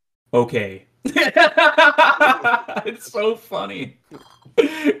goes, "Okay." It's so funny.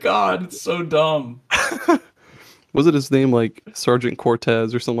 God, it's so dumb. Was it his name like Sergeant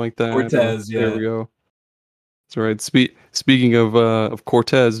Cortez or something like that? Cortez, yeah. There we go. That's right. Speaking of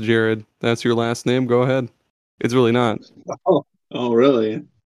Cortez, Jared, that's your last name. Go ahead. It's really not. Oh, really?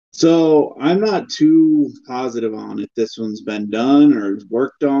 So I'm not too positive on if this one's been done or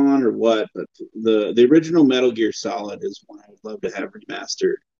worked on or what, but the original Metal Gear Solid is one I would love to have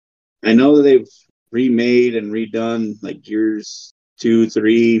remastered. I know that they've remade and redone like Gears 2,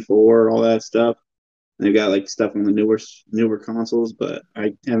 3, 4, all that stuff. They've got like stuff on the newer consoles, but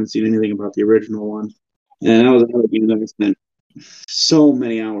I haven't seen anything about the original one. And that was another game that I spent so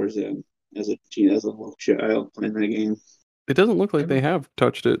many hours in as a little child playing that game. It doesn't look like they have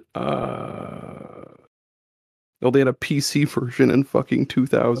touched it. Well, they had a PC version in fucking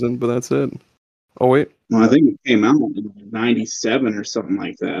 2000, but that's it. Oh wait, Well, I think it came out in '97 or something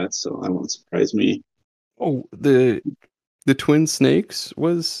like that, so that won't surprise me. oh the Twin Snakes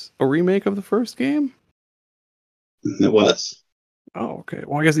was a remake of the first game. It was. Oh, okay.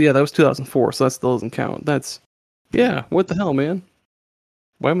 Well, I guess yeah, that was 2004, so that still doesn't count. That's yeah. What the hell, man?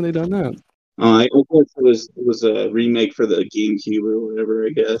 Why haven't they done that? I guess it was a remake for the GameCube or whatever. I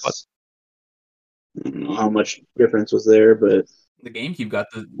guess I don't know how much difference was there, but The GameCube got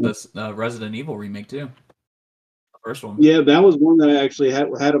the Resident Evil remake too. The first one. yeah, that was one that I actually had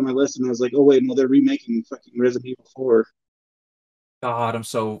on my list, and I was like, oh wait, no, they're remaking fucking Resident Evil 4. God, I'm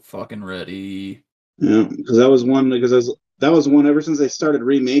so fucking ready. Yeah, because that was one that was one ever since they started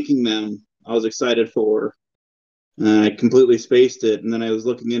remaking them, I was excited for. And I completely spaced it, and then I was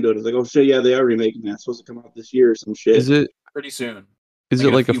looking into it. I was like, "Oh shit, yeah, they are remaking that. It's supposed to come out this year or some shit." Is it Pretty soon. is Like it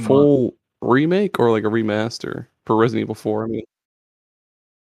in a like a few full remake or like a remaster for Resident Evil 4? I mean,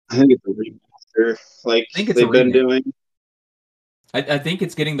 I think it's a remaster, like I think it's a they've been remake. doing. I think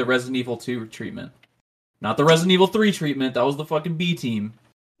it's getting the Resident Evil 2 treatment. Not the Resident Evil 3 treatment. That was the fucking B team.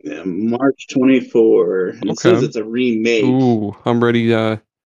 Yeah, March 24. And it says okay. it's a remake. Ooh, I'm ready to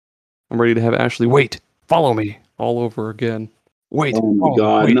have Ashley wait, follow me all over again. Wait, Oh my follow me,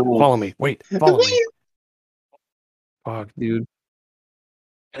 god, wait, no! follow me, wait, follow me. Fuck, dude.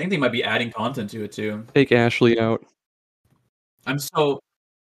 I think they might be adding content to it too. Take Ashley out. I'm so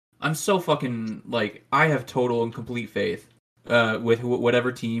fucking like I have total and complete faith with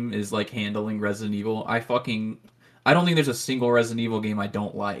whatever team is like handling Resident Evil. I don't think there's a single Resident Evil game I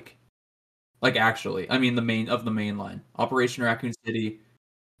don't like. Like actually, I mean the main line. Operation Raccoon City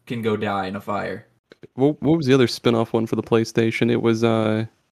can go die in a fire. What was the other spin-off one for the PlayStation? It was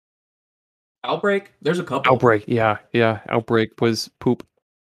Outbreak, there's a couple. Outbreak. Yeah. Outbreak was poop.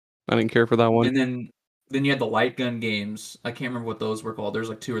 I didn't care for that one. And then you had the light gun games. I can't remember what those were called. There's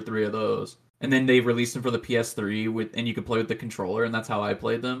like 2 or 3 of those. And then they released them for the PS3 and you could play with the controller, and that's how I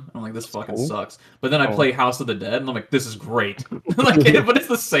played them. I'm like, this fucking cool. sucks. But then I Oh. play House of the Dead, and I'm like, this is great. Like, but it's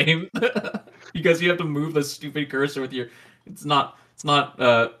the same because you have to move the stupid cursor with your. It's not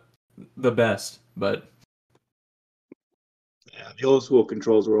the best, but Yeah, the old school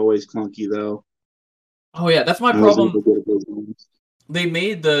controls were always clunky though. oh yeah, that's my I wasn't problem. able to get those ones. They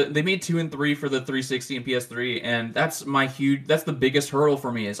made 2 and 3 for the 360 and PS3, and that's the biggest hurdle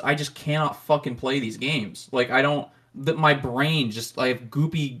for me is I just cannot fucking play these games. Like my brain just I have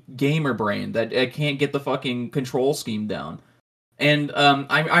goopy gamer brain that I can't get the fucking control scheme down. And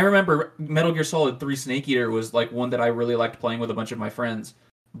I remember Metal Gear Solid 3 Snake Eater was like one that I really liked playing with a bunch of my friends.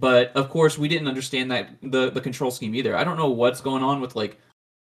 But of course we didn't understand that the control scheme either. I don't know what's going on with like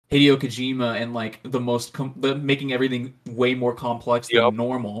Hideo Kojima and like making everything way more complex than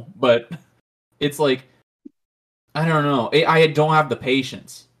normal, but it's like I don't know. I don't have the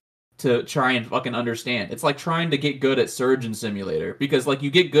patience to try and fucking understand. It's like trying to get good at Surgeon Simulator because like you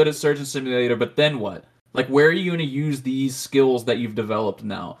get good at Surgeon Simulator, but then what? Like where are you going to use these skills that you've developed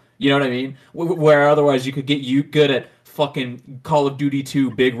now? You know what I mean? Where otherwise you could get you good at fucking Call of Duty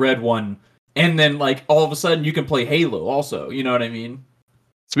 2 Big Red One, and then like all of a sudden you can play Halo also. You know what I mean?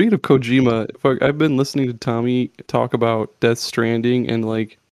 Speaking of Kojima, fuck, I've been listening to Tommy talk about Death Stranding, and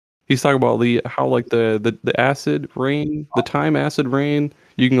like he's talking about how like the acid rain, the time acid rain,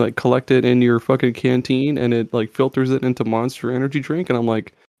 you can like collect it in your fucking canteen, and it like filters it into Monster Energy drink, and I'm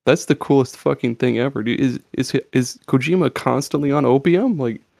like, that's the coolest fucking thing ever, dude. Is Kojima constantly on opium?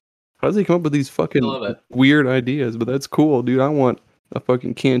 Like, how does he come up with these fucking weird ideas? But that's cool, dude. I want a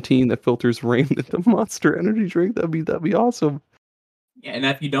fucking canteen that filters rain into Monster Energy drink. That'd be awesome. Yeah, and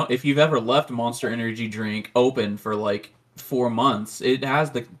if you've ever left Monster Energy drink open for like 4 months, it has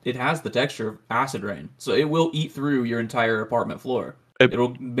the texture of acid rain, so it will eat through your entire apartment floor. There'll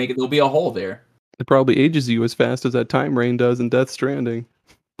be a hole there. It probably ages you as fast as that time rain does in Death Stranding.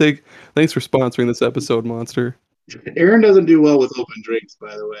 Thanks for sponsoring this episode, Monster. Aaron doesn't do well with open drinks,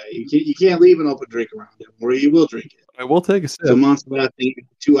 by the way. You can't leave an open drink around him, or you will drink it. I will take a sip. So Monster lasting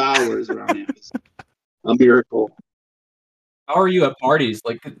 2 hours around him. A miracle. How are you at parties?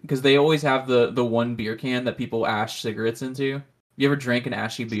 Like, because they always have the one beer can that people ash cigarettes into. You ever drank an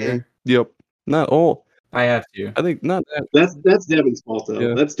ashy beer? Yep. Not all. I have to. I think not that. That's Devin's fault though.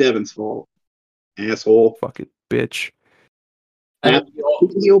 Yeah. That's Devin's fault. Asshole. Fucking bitch. I That, think we all-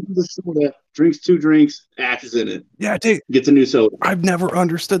 he opens the soda, drinks 2 drinks, ashes in it, Yeah, gets a new soda. I've never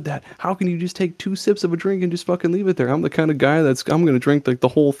understood that. How can you just take 2 sips of a drink and just fucking leave it there? I'm the kind of guy I'm gonna drink like the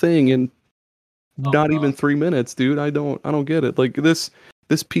whole thing in not even 3 minutes, dude. I don't get it. Like this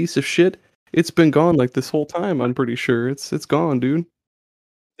piece of shit, it's been gone like this whole time. I'm pretty sure it's gone, dude.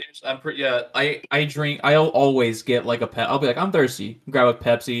 I'm pretty. Yeah, I drink. I'll always get like a pep. I'll be like, I'm thirsty. Grab a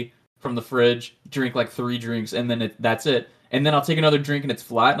Pepsi from the fridge, drink like 3 drinks, and then that's it. And then I'll take another drink and it's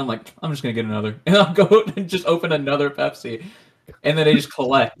flat, and I'm like, I'm just gonna get another, and I'll go and just open another Pepsi, and then they just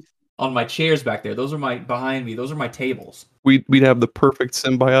collect on my chairs back there. Those are my behind me. Those are my tables. We'd have the perfect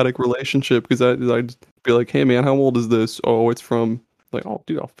symbiotic relationship because I'd be like, hey man, how old is this? Oh, it's from like, oh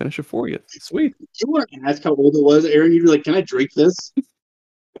dude, I'll finish it for you. Sweet. You want to ask how old it was, Aaron? You'd be like, "Can I drink this?"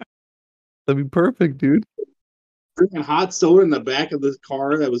 That'd be perfect, dude. Drinking hot soda in the back of this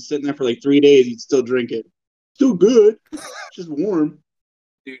car that was sitting there for like 3 days, you'd still drink it. Still good, just warm.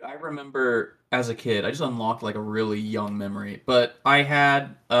 Dude, I remember as a kid, I just unlocked like a really young memory, but I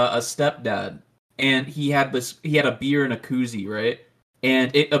had a stepdad, and he had a beer in a koozie, right?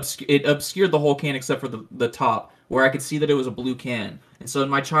 And it obscured the whole can except for the top, where I could see that it was a blue can. And so in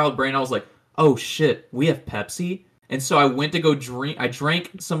my child brain, I was like, oh shit, we have Pepsi? And so I went to go drink, I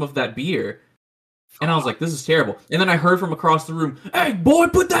drank some of that beer, and I was like, this is terrible. And then I heard from across the room, hey boy,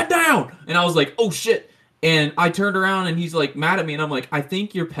 put that down! And I was like, oh shit. And I turned around and he's like mad at me, and I'm like, I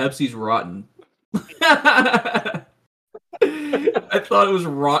think your Pepsi's rotten. I thought it was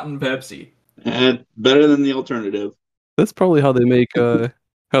rotten Pepsi. And better than the alternative. That's probably how they make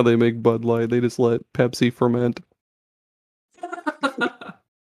Bud Light. They just let Pepsi ferment.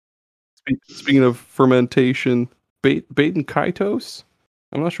 Speaking of fermentation, Baden Kaitos?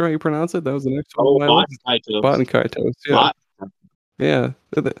 I'm not sure how you pronounce it. That was the next one. Oh, on my list. Kaitos. Baden Kaitos. Yeah.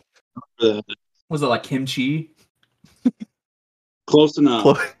 Bot- Yeah. Was it like kimchi? Close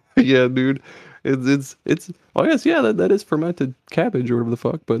enough. Yeah, dude. It's I guess yeah, that is fermented cabbage or whatever the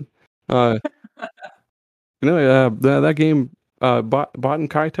fuck, but that game Baden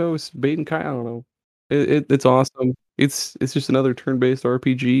Kaitos, Baden Kai, I don't know. It's awesome. It's just another turn-based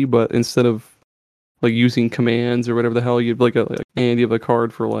RPG, but instead of like using commands or whatever the hell, you have and you have a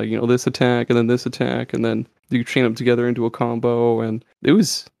card for like, this attack and then this attack, and then you chain them together into a combo, and it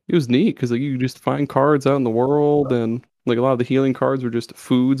was neat because like you could just find cards out in the world, and like a lot of the healing cards were just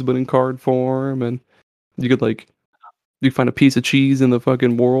foods but in card form, and you could like you find a piece of cheese in the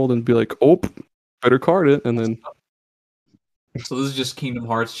fucking world and be like, oh, better card it, and then So this is just Kingdom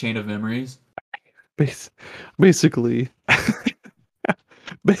Hearts Chain of Memories. basically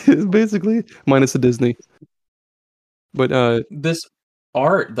basically minus the Disney. But This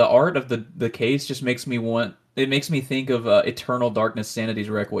the art of the case just makes me want. It makes me think of Eternal Darkness Sanity's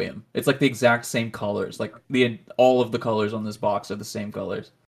Requiem. It's like the exact same colors. Like all of the colors on this box are the same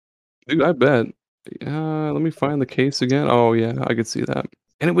colors. dude, I bet. Let me find the case again. Oh yeah, I could see that.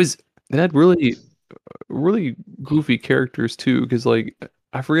 And it had really goofy characters too, because like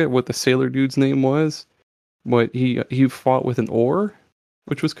I forget what the sailor dude's name was, but he fought with an oar,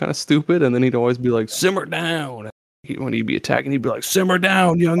 which was kind of stupid, and then he'd always be like, simmer down. When he'd be attacking, he'd be like, simmer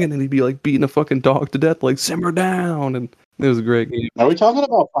down, youngin', and he'd be like beating a fucking dog to death, like simmer down, and it was a great game. Are we talking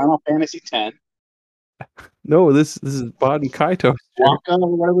about Final Fantasy X? No, this is Baden Kaito. Waka,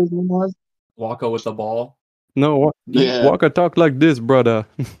 or whatever his name was? Waka with the ball. No, Yeah. Waka talk like this, brother.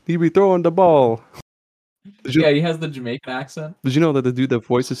 He be throwing the ball. Yeah, he has the Jamaican accent. Did you know that the dude that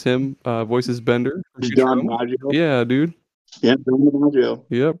voices him voices Bender? from John Futurama? Maggio. Yeah, dude. Yeah, John Maggio.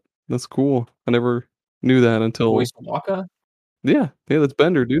 Yep, that's cool. I never knew that until Voice Waka. yeah, that's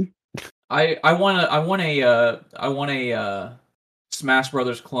Bender, dude. I want a Smash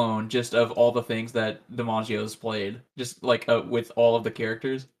Brothers clone just of all the things that DiMaggio's played, just like with all of the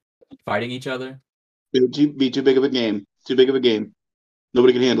characters fighting each other. It would be too big of a game. Too big of a game.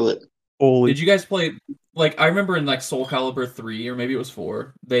 Nobody can handle it. Holy Did you guys play like I remember in like Soul Calibur 3 or maybe it was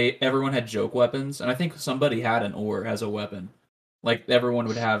 4, everyone had joke weapons, and I think somebody had an ore as a weapon. Like everyone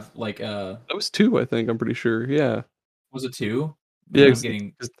would have like that was 2, I think. I'm pretty sure. Yeah. was it 2? Yeah, I'm 'cause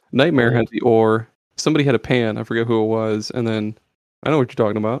getting Nightmare had old. the ore. Somebody had a pan. I forget who it was. And then I know what you're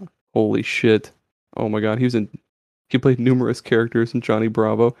talking about. Holy shit! Oh my god, he played numerous characters in Johnny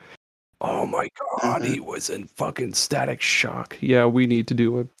Bravo. Oh my god, he was in fucking Static Shock. Yeah, we need to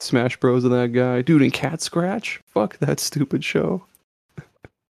do a Smash Bros of that guy, dude. In Cat Scratch. Fuck that stupid show.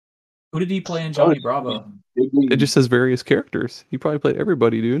 Who did he play in Johnny Bravo? It just says various characters. He probably played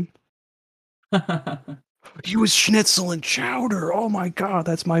everybody, dude. He was Schnitzel and Chowder. Oh my god,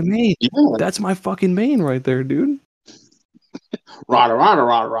 that's my main. Yeah. That's my fucking main right there, dude. Rada, rada,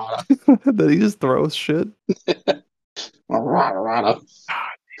 rada, rada. That he just throws shit. Rada, rada.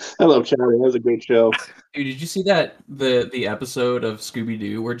 I love Chowder. That was a great show. Dude, did you see that the episode of Scooby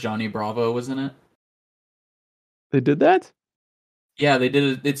Doo where Johnny Bravo was in it? They did that? Yeah, they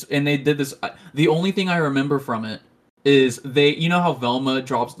did it. They did this. The only thing I remember from it is you know how Velma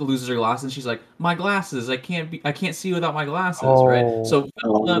loses her glasses, and she's like, "My glasses, I can't see without my glasses," right? So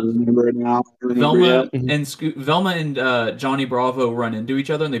I remember it now. Velma and Johnny Bravo run into each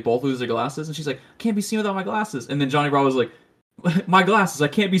other, and they both lose their glasses, and she's like, "Can't be seen without my glasses," and then Johnny Bravo's like, "My glasses, I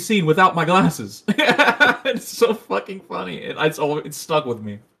can't be seen without my glasses." It's so fucking funny. It's stuck with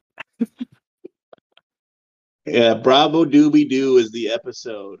me. Yeah, Bravo Doobie Doo is the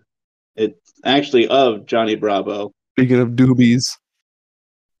episode. It's actually of Johnny Bravo. Speaking of doobies.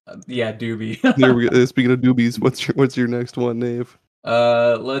 Yeah, Doobie. There we go. Speaking of doobies, what's your next one, Nave?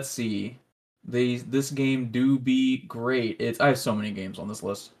 Let's see. This game do be great. I have so many games on this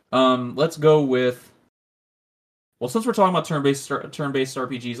list. Let's go with. Well, since we're talking about turn-based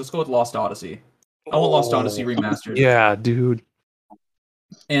RPGs, let's go with Lost Odyssey. I want Lost Odyssey remastered. Yeah, dude.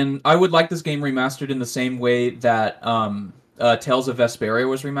 And I would like this game remastered in the same way that Tales of Vesperia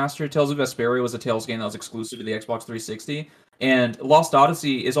was remastered. Tales of Vesperia was a Tales game that was exclusive to the Xbox 360, and Lost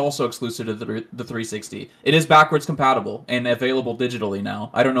Odyssey is also exclusive to the 360. It is backwards compatible and available digitally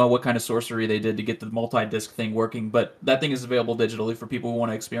now. I don't know what kind of sorcery they did to get the multi-disc thing working, but that thing is available digitally for people who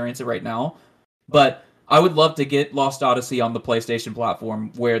want to experience it right now. But I would love to get Lost Odyssey on the PlayStation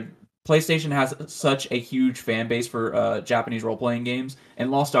platform, where PlayStation has such a huge fan base for Japanese role-playing games,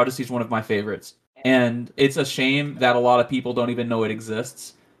 and Lost Odyssey is one of my favorites. And it's a shame that a lot of people don't even know it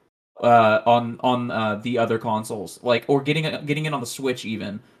exists on the other consoles, or getting it on the Switch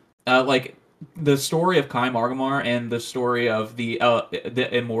even. Like the story of Kai Margamar and the story of the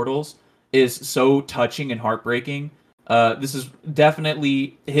Immortals is so touching and heartbreaking. This has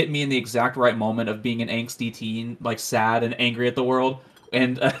definitely hit me in the exact right moment of being an angsty teen, like sad and angry at the world,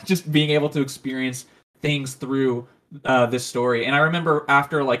 and just being able to experience things through this story. And I remember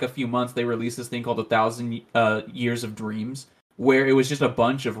after like a few months, they released this thing called 1,000 Years of Dreams, where it was just a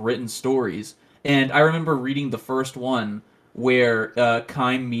bunch of written stories. And I remember reading the first one where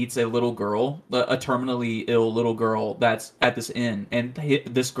Kaim meets a little girl, a terminally ill little girl that's at this inn, and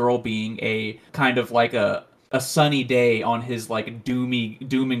this girl being a kind of like a sunny day on his like doom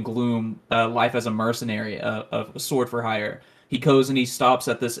and gloom life as a mercenary, a sword for hire. He goes and he stops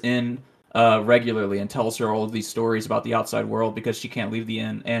at this inn regularly and tells her all of these stories about the outside world because she can't leave the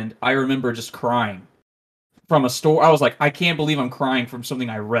inn. And I remember just crying from a story. I was like, I can't believe I'm crying from something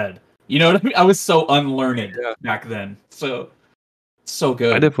I read. You know what I mean? I was so unlearned back then. So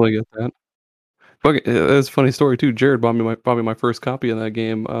good. I definitely get that. Fuck, that's a funny story too. Jared bought me my first copy of that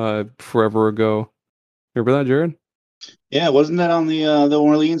game forever ago. Remember that, Jared? Yeah, wasn't that on the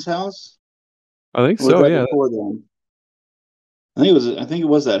Orleans house? I think so. Yeah. Before then? I think it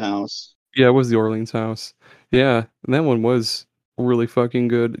was that house. Yeah, it was the Orleans house. Yeah, and that one was really fucking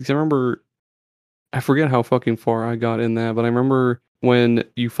good. 'Cause I remember, I forget how fucking far I got in that, but I remember when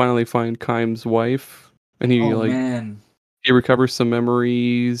you finally find Kaim's wife, and man. he recovers some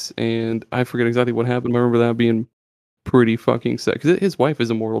memories, and I forget exactly what happened. I remember that being pretty fucking sick. Because his wife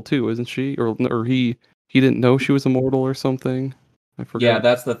is immortal too, isn't she? Or he didn't know she was immortal or something. I forget. Yeah,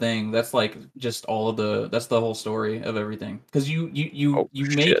 that's the thing. That's like just that's the whole story of everything. Because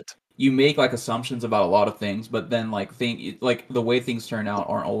you make like assumptions about a lot of things, but then like the way things turn out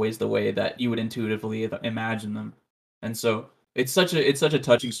aren't always the way that you would intuitively imagine them. And so it's such a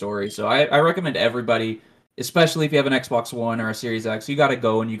touching story. So I recommend everybody, especially if you have an Xbox One or a Series X, you got to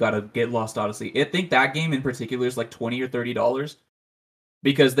go and you got to get Lost Odyssey. I think that game in particular is like $20 or $30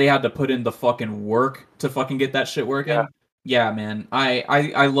 because they had to put in the fucking work to fucking get that shit working. Yeah, man.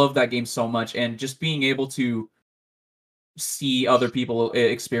 I love that game so much, and just being able to see other people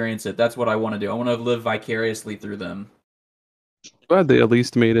experience it, that's what I want to do. I want to live vicariously through them. Glad they at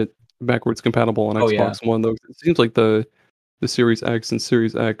least made it backwards compatible on Xbox One, though. It seems like the Series X and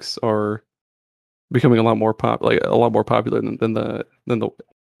Series X are becoming a lot more popular than the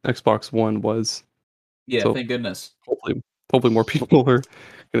Xbox One was. Yeah, so, thank goodness. Hopefully more people are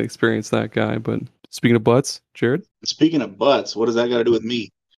gonna experience that guy. But speaking of butts, Jared. Speaking of butts, what does that got to do with me?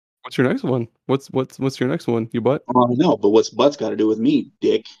 What's your next one? What's your next one? You butt? Oh, I know, but what's butts got to do with me,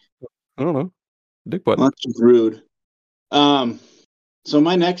 dick? I don't know. Dick butt. Well, that's just rude. So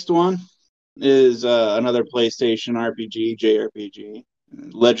my next one is another PlayStation RPG, JRPG.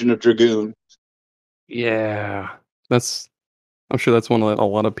 Legend of Dragoon. Yeah, I'm sure that's one that a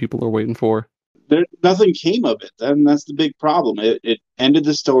lot of people are waiting for. Nothing came of it. Then that's the big problem. It ended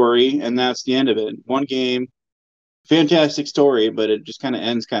the story, and that's the end of it. One game, fantastic story, but it just kind of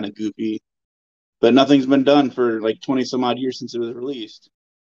ends kind of goofy. But nothing's been done for like 20 some odd years since it was released.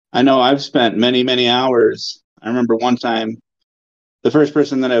 I know I've spent many, many hours. I remember one time the first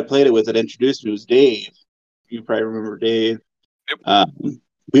person that I played it with that introduced me was Dave. You probably remember Dave. Yep.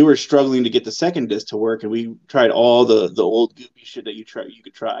 We were struggling to get the second disc to work, and we tried all the old goofy shit that you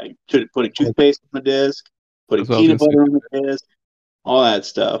could try. Putting toothpaste on the disc, putting That's what I was peanut gonna say. butter on the disc, all that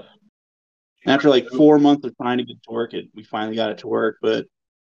stuff. And after like 4 months of trying to get it to work, we finally got it to work. But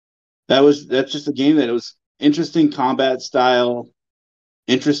that's just a game that it was interesting combat style,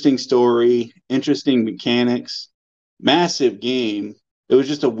 interesting story, interesting mechanics, massive game. It was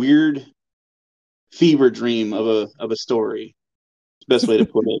just a weird fever dream of a story. Best way to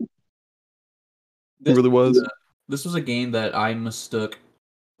put it. It really was. This was a game that I mistook.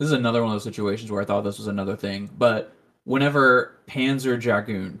 This is another one of those situations where I thought this was another thing. But whenever Panzer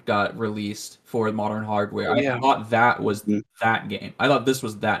Dragoon got released for modern hardware, I thought that was that game. I thought this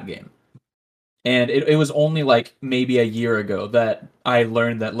was that game. And it was only like maybe a year ago that I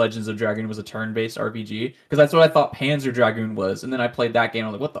learned that Legends of Dragoon was a turn-based RPG, because that's what I thought Panzer Dragoon was. And then I played that game, and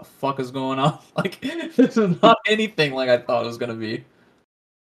I was like, what the fuck is going on? Like, this is not anything like I thought it was going to be.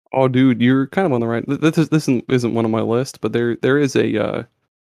 Oh, dude, you're kind of on the right. This isn't one on my list, but there is a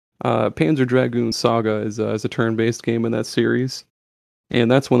Panzer Dragoon Saga is a turn-based game in that series,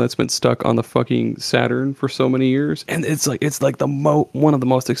 and that's one that's been stuck on the fucking Saturn for so many years, and it's like one of the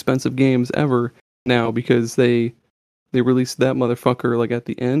most expensive games ever now, because they released that motherfucker like at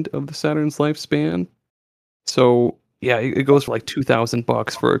the end of the Saturn's lifespan. So yeah, it goes for like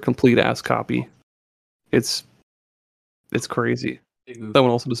 $2,000 for a complete ass copy. It's crazy. That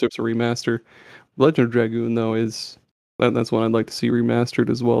one also deserves a remaster. Legend of Dragoon though that's one I'd like to see remastered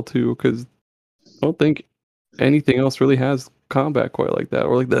as well too, because I don't think anything else really has combat quite like that.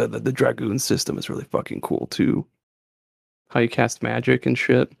 Or like the Dragoon system is really fucking cool too. How you cast magic and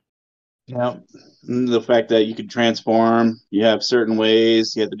shit. Yeah. And the fact that you can transform, you have certain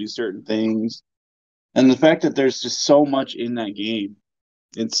ways, you have to do certain things. And the fact that there's just so much in that game.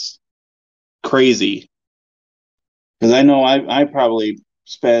 It's crazy. Because I know I probably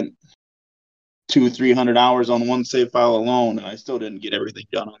spent 200-300 hours on one save file alone, and I still didn't get everything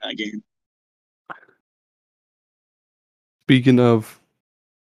done on that game. Speaking of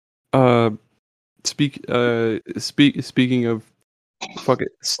speaking of fucking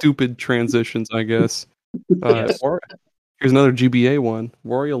stupid transitions, I guess. Yes. Here's another GBA one.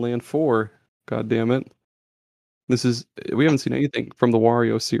 Wario Land 4. God damn it. We haven't seen anything from the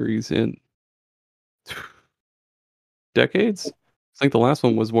Wario series in decades. I think the last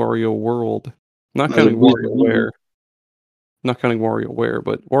one was Wario World. Not counting WarioWare. Not counting WarioWare,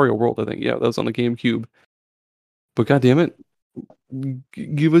 but Wario World, I think. Yeah, that was on the GameCube. But god damn it.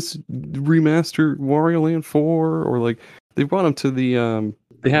 Give us remaster Wario Land 4, or like they brought them to the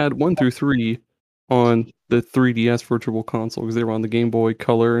they had 1 through 3 on the 3DS Virtual Console because they were on the Game Boy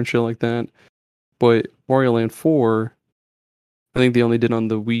Color and shit like that. But Wario Land 4, I think they only did on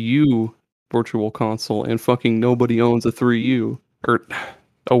the Wii U Virtual Console, and fucking nobody owns a 3U or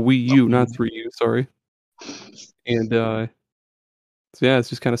a Wii U, not 3U, sorry. And so yeah, it's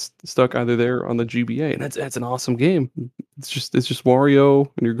just kind of stuck either there on the GBA, and that's an awesome game. It's just Wario,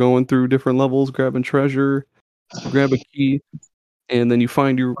 and you're going through different levels, grabbing treasure. You grab a key, and then as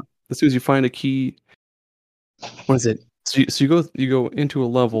soon as you find a key, what is it? So you go into a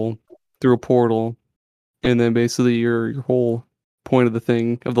level through a portal, and then basically your whole point of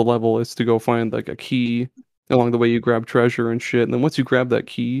the level is to go find like a key. Along the way, you grab treasure and shit, and then once you grab that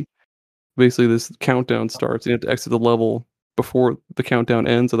key, basically this countdown starts. You have to exit the level before the countdown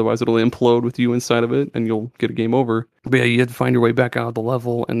ends, otherwise it'll implode with you inside of it and you'll get a game over. But yeah, you have to find your way back out of the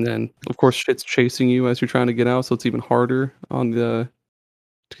level, and then of course shit's chasing you as you're trying to get out, so it's even harder to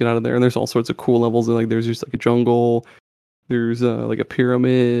get out of there. And there's all sorts of cool levels, like there's just like a jungle, there's like a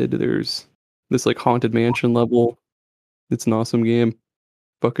pyramid, there's this like haunted mansion level. It's an awesome game.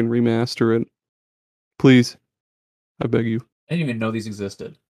 Fucking remaster it, please, I beg you. I didn't even know these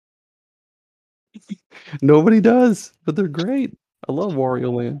existed. Nobody does, but they're great. I love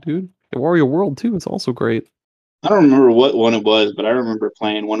Wario Land, dude. And Wario World too. It's also great. I don't remember what one it was, but I remember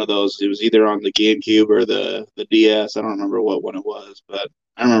playing one of those. It was either on the GameCube or the DS. I don't remember what one it was, but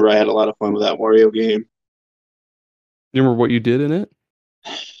I remember I had a lot of fun with that Wario game. You remember what you did in it?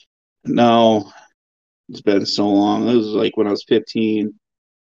 No, it's been so long. It was like when I was 15.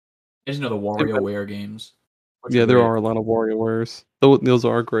 I just know the WarioWare games. Yeah, there are a lot of WarioWares. Those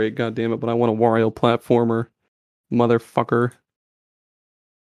are great, god damn it, but I want a Wario platformer. Motherfucker.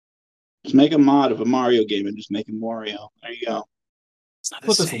 Just make a mod of a Mario game and just make him Wario. There you go. It's not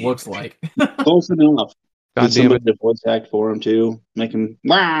That's what this looks like. Close enough. God Get damn it. somebody to voice act for him too. Make him.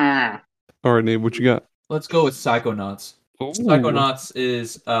 Wah! Alright, Nave, what you got? Let's go with Psychonauts. Ooh. Psychonauts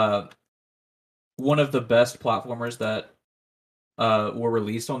is one of the best platformers that were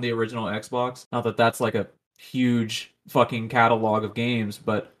released on the original Xbox. Not that that's like a huge fucking catalog of games,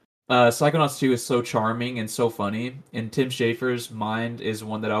 but Psychonauts 2 is so charming and so funny, and Tim Schafer's mind is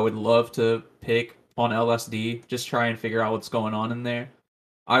one that I would love to pick on LSD, just try and figure out what's going on in there.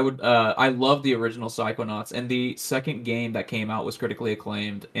 I love the original Psychonauts, and the second game that came out was critically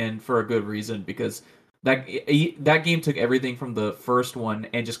acclaimed, and for a good reason, because that game took everything from the first one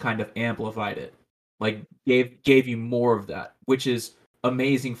and just kind of amplified it. Like gave you more of that, which is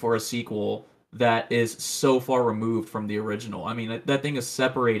amazing for a sequel that is so far removed from the original. I mean, that thing is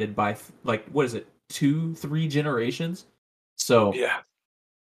separated by like what is it, 2-3 generations? So Yeah.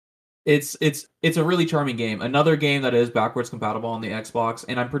 it's a really charming game. Another game that is backwards compatible on the Xbox,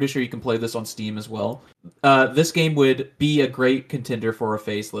 and I'm pretty sure you can play this on Steam as well. This game would be a great contender for a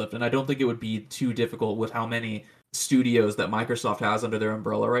facelift, and I don't think it would be too difficult with how many studios that Microsoft has under their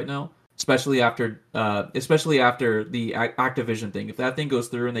umbrella right now. Especially after the Activision thing. If that thing goes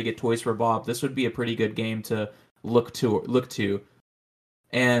through and they get Toys for Bob, this would be a pretty good game to look to,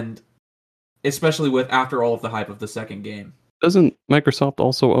 and especially with after all of the hype of the second game. Doesn't Microsoft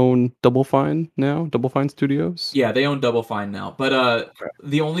also own Double Fine now? Double Fine Studios? Yeah, they own Double Fine now. But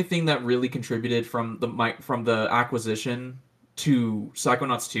the only thing that really contributed from the acquisition to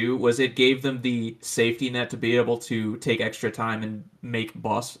Psychonauts 2 was it gave them the safety net to be able to take extra time and make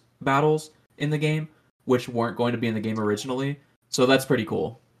boss battles in the game, which weren't going to be in the game originally. So that's pretty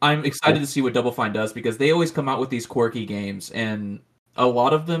cool. I'm excited to see what Double Fine does, because they always come out with these quirky games, and a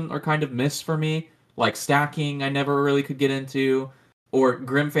lot of them are kind of missed for me. Like stacking, I never really could get into, or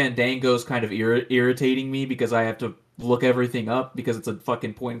Grim Fandango's kind of irritating me because I have to look everything up because it's a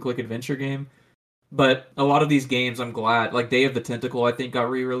fucking point-and-click adventure game. But a lot of these games, I'm glad. Like Day of the Tentacle, I think got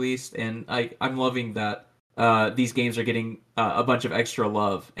re-released, and I'm loving that these games are getting a bunch of extra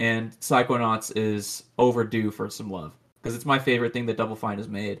love, and Psychonauts is overdue for some love because it's my favorite thing that Double Fine has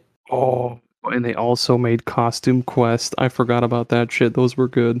made. Oh, and they also made Costume Quest. I forgot about that shit. Those were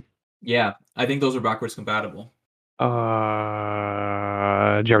good. Yeah, I think those are backwards compatible. Jared,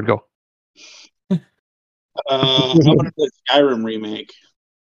 go. I'm gonna do a Skyrim remake.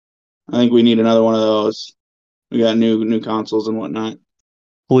 I think we need another one of those. We got new consoles and whatnot.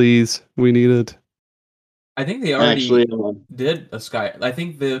 Please, we need it. I think they already Actually, did a Sky. I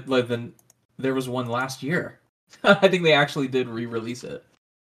think there was one last year. I think they actually did re-release it.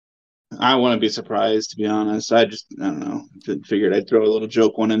 I wouldn't be surprised, to be honest. I don't know. Figured I'd throw a little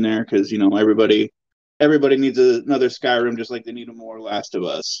joke one in there because everybody needs another Skyrim just like they need a more Last of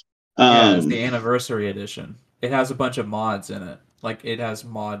Us. Yeah, it's the anniversary edition. It has a bunch of mods in it. Like it has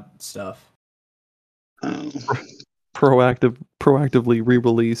mod stuff. Proactively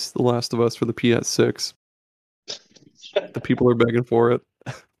re-release The Last of Us for the PS6. The people are begging for it.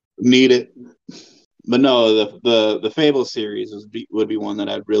 Need it. But no, the Fable series would be one that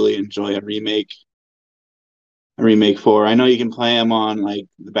I'd really enjoy a remake for. I know you can play them on like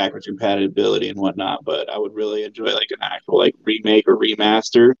the backwards compatibility and whatnot, but I would really enjoy like an actual like remake or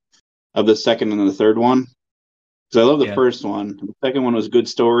remaster of the second and the third one. Because I love the first one. The second one was a good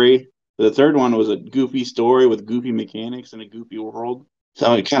story. The third one was a goofy story with goofy mechanics and a goofy world.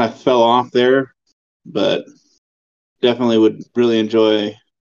 So it kind of fell off there, but definitely would really enjoy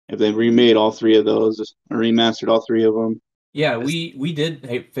if they remade all three of those or remastered all three of them. Yeah, we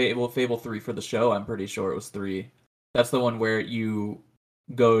did Fable 3 for the show. I'm pretty sure it was 3. That's the one where you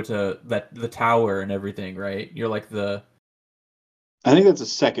go to the tower and everything, right? You're like I think that's the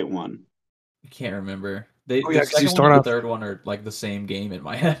second one. I can't remember. Yeah, the second one and the third one are like the same game in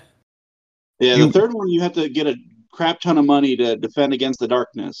my head. Yeah, the third one you have to get a crap ton of money to defend against the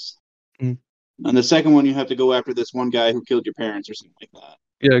darkness. Mm. And the second one you have to go after this one guy who killed your parents or something like that.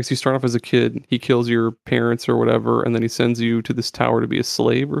 Yeah, because you start off as a kid, he kills your parents or whatever, and then he sends you to this tower to be a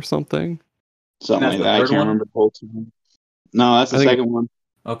slave or something. Something like that. I can't remember the whole time. No, that's the second one.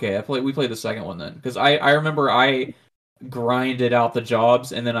 Okay, we played the second one then. Because I remember I grinded out the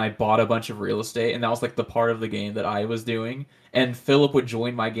jobs and then I bought a bunch of real estate, and that was like the part of the game that I was doing. And Philip would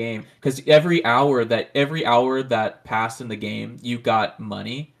join my game because every hour that passed in the game, you got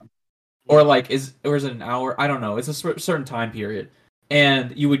money. Or like is it an hour? I don't know. It's a certain time period.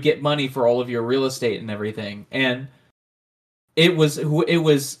 And you would get money for all of your real estate and everything. And It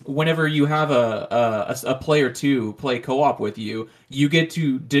was whenever you have a player two play co-op with you, you get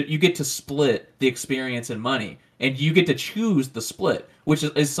to split the experience and money, and you get to choose the split, which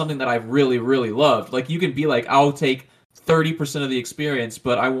is something that I really really loved. Like you can be like, I'll take 30% of the experience,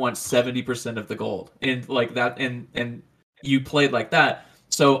 but I want 70% of the gold, and like that, and you played like that.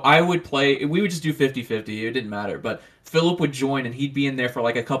 So I would play. We would just do 50-50. It didn't matter, but Philip would join, and he'd be in there for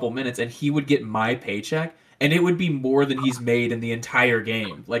like a couple minutes, and he would get my paycheck and it would be more than he's made in the entire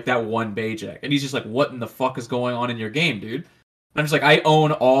game, like that one paycheck. And he's just like, "What in the fuck is going on in your game, dude?" And I'm just like, "I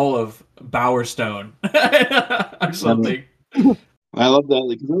own all of Bowerstone." or something. I love that.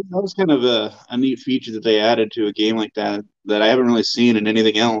 Like, that was kind of a neat feature that they added to a game like that I haven't really seen in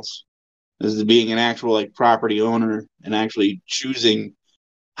anything else. Is being an actual like property owner and actually choosing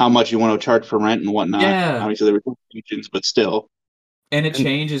how much you want to charge for rent and whatnot. Yeah. Obviously, there were regions, but still. And it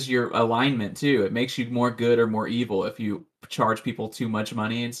changes your alignment too. It makes you more good or more evil if you charge people too much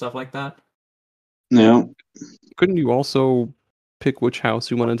money and stuff like that. No. Couldn't you also pick which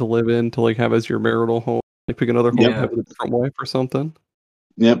house you wanted to live in to like have as your marital home? Like pick another home, Yeah. have a different wife or something.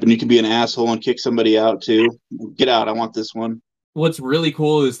 Yep, and you can be an asshole and kick somebody out too. Get out! I want this one. What's really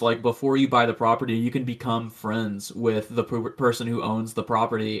cool is like before you buy the property, you can become friends with the person who owns the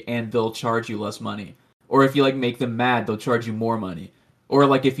property, and they'll charge you less money. Or if you like make them mad, they'll charge you more money. Or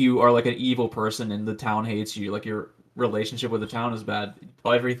like if you are like an evil person and the town hates you, like your relationship with the town is bad,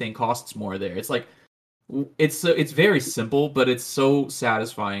 everything costs more there. It's like it's very simple, but it's so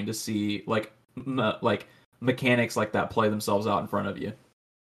satisfying to see like like mechanics like that play themselves out in front of you.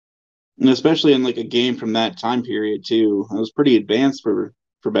 And especially in like a game from that time period too. It was pretty advanced for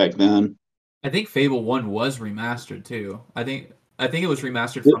back then. I think Fable 1 was remastered too. I think it was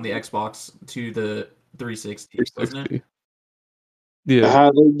remastered from the Xbox to the 360, wasn't it? Yeah.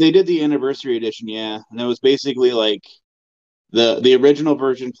 They did the anniversary edition, yeah, and it was basically like the original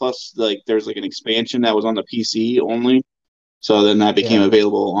version plus like there's like an expansion that was on the PC only. So then that became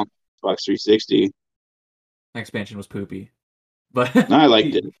available on Xbox 360. Expansion was poopy. But I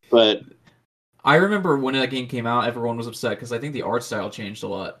liked it, but I remember when that game came out, everyone was upset because I think the art style changed a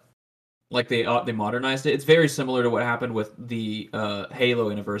lot. Like they modernized it. It's very similar to what happened with the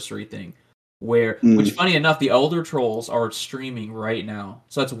Halo anniversary thing, which funny enough, the Elder Trolls are streaming right now.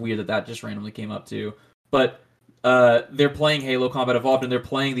 So that's weird that just randomly came up too. But they're playing Halo Combat Evolved and they're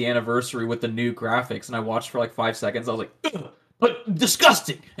playing the anniversary with the new graphics. And I watched for like 5 seconds. I was like, ugh, but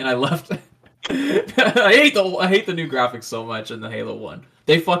disgusting, and I left. I hate the new graphics so much in the Halo 1.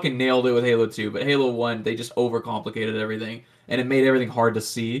 They fucking nailed it with Halo 2, but Halo 1 they just overcomplicated everything and it made everything hard to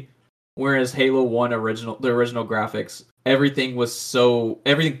see. Whereas Halo 1 the original graphics, everything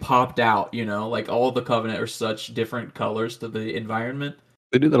popped out, like all the Covenant are such different colors to the environment.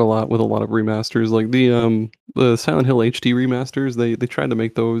 They do that a lot with a lot of remasters, like the Silent Hill HD remasters. They tried to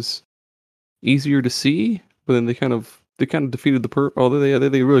make those easier to see, but then they kind of defeated the although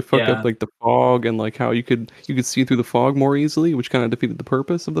they really fucked up like the fog and like how you could see through the fog more easily, which kind of defeated the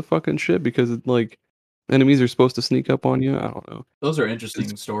purpose of the fucking shit because it, like enemies are supposed to sneak up on you. I don't know. Those are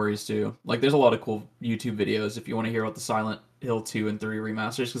interesting stories too. Like there's a lot of cool YouTube videos if you want to hear about the Silent Hill 2 and 3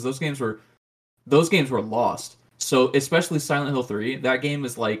 remasters because those games were lost. So especially Silent Hill 3, that game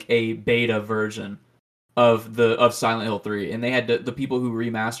is like a beta version of Silent Hill 3, and they had the people who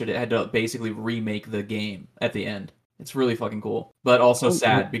remastered it had to basically remake the game at the end. It's really fucking cool, but also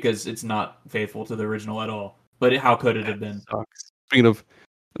sad because it's not faithful to the original at all. But how could it have been? Sucks. Speaking of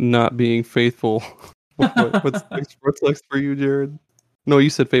not being faithful, what's next for you, Jared? No, you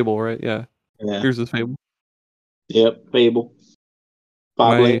said Fable, right? Yeah. Here's this Fable. Yep, Fable.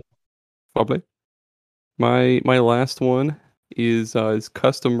 Fable. My last one is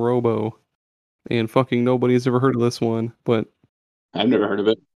Custom Robo, and fucking nobody's ever heard of this one, but I've never heard of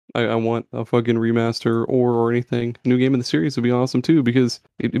it. I want a fucking remaster or anything. A new game in the series would be awesome too because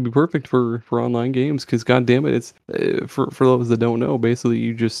it'd be perfect for online games. Because god damn it, it's for those that don't know.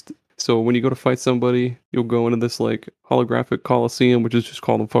 Basically, so when you go to fight somebody, you'll go into this like holographic Coliseum, which is just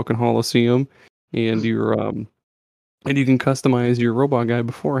called a fucking Coliseum, and you're and you can customize your robot guy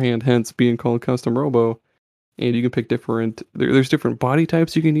beforehand, hence being called Custom Robo. And you can pick there's different body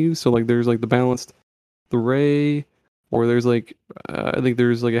types you can use. So like there's like the Ray. Or there's like, I think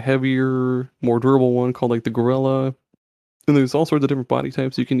there's like a heavier, more durable one called like the Gorilla. And there's all sorts of different body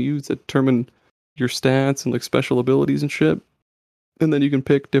types you can use to determine your stats and like special abilities and shit. And then you can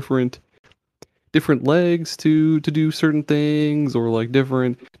pick different legs to do certain things, or like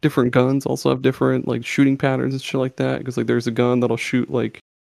different guns also have different like shooting patterns and shit like that. Because like there's a gun that'll shoot like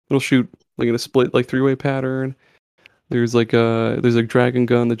in a split like 3-way pattern. There's like a dragon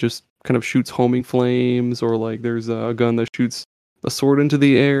gun that just kind of shoots homing flames, or like there's a gun that shoots a sword into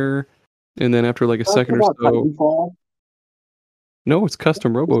the air, and then after like a second or so, Titanfall. no, it's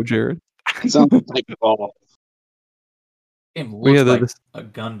custom Robo, Jared. It sounds like Titanfall. Game But yeah, looks like a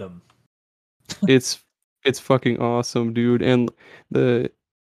Gundam. it's fucking awesome, dude. And the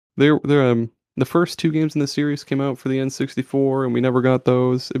the first two games in the series came out for the N64, and we never got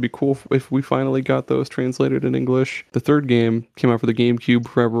those. It'd be cool if we finally got those translated in English. The third game came out for the GameCube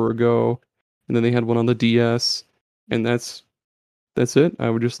forever ago, and then they had one on the DS, and that's it. I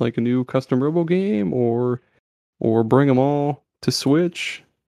would just like a new custom Robo game, or bring them all to Switch,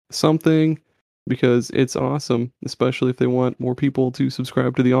 something, because it's awesome, especially if they want more people to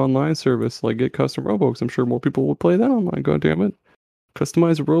subscribe to the online service, like get custom Robo, 'cause I'm sure more people would play that online, god damn it.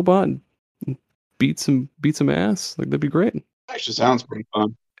 Customize a robot and beat some ass, like that'd be great. Actually, sounds pretty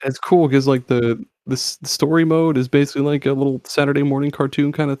fun. It's cool because like the story mode is basically like a little Saturday morning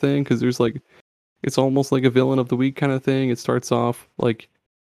cartoon kind of thing, because there's like, it's almost like a villain of the week kind of thing. It starts off like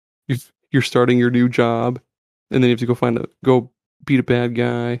you're starting your new job, and then you have to go beat a bad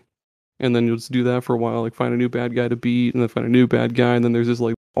guy, and then you'll just do that for a while, like find a new bad guy to beat, and then find a new bad guy, and then there's this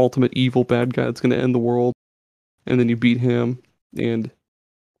like ultimate evil bad guy that's gonna end the world, and then you beat him, and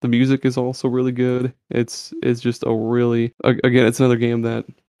the music is also really good. It's just a really, again, it's another game that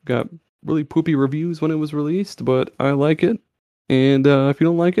got really poopy reviews when it was released, but I like it. And if you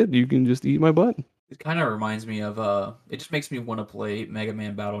don't like it, you can just eat my butt. It kind of reminds me of it just makes me want to play Mega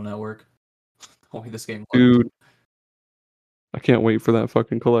Man Battle Network. The way this game looks. Dude, I can't wait for that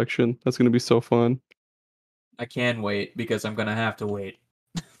fucking collection. That's gonna be so fun. I can wait because I'm gonna have to wait.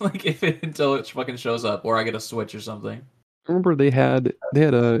 Like until it fucking shows up, or I get a Switch or something. I remember they had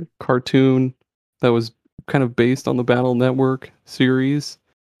a cartoon that was kind of based on the Battle Network series,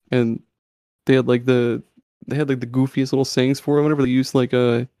 and they had like the goofiest little sayings for it. Whenever they used like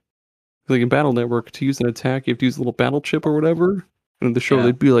in Battle Network, to use an attack, you have to use a little battle chip or whatever. And in the show, Yeah.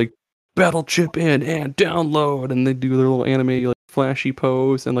 they'd be like, battle chip in and download, and they'd do their little anime like flashy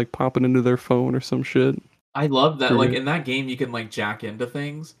pose and like pop it into their phone or some shit. I love that. Like Great. in that game, you can like jack into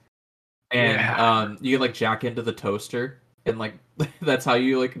things, and Yeah. you can like jack into the toaster, and like that's how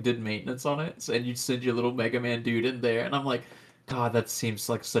you like did maintenance on it. So, and you send your little Mega Man dude in there, and I'm like, God, that seems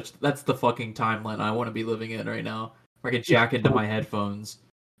like that's the fucking timeline I want to be living in right now. Where I can jack into my headphones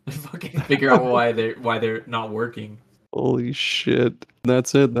and fucking figure out why they're not working. Holy shit.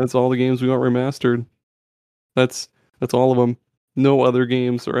 That's it. That's all the games we got remastered. That's all of them. No other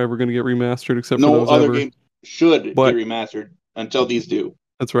games are ever going to get remastered except for No those other ever. games should But- get remastered until these do.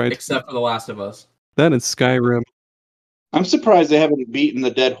 That's right. Except for The Last of Us. That and Skyrim. I'm surprised they haven't beaten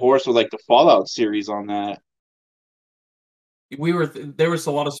the dead horse with like the Fallout series on that. There was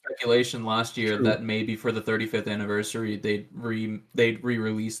a lot of speculation last year True. that maybe for the 35th anniversary they'd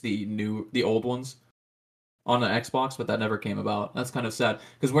re-release the old ones on the Xbox, but that never came about. That's kind of sad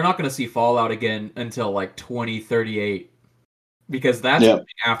because we're not going to see Fallout again until like 2038, because that's Yep.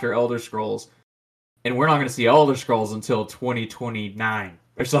 after Elder Scrolls, and we're not going to see Elder Scrolls until 2029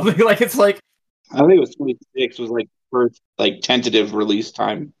 or something. Like it's like I think it was 26 was like first like tentative release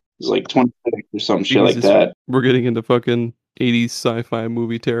time. It was like 26 or some shit like Jesus. that. We're getting into fucking 80s sci-fi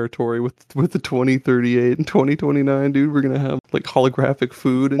movie territory with the 2038 and 2029, dude. We're gonna have like holographic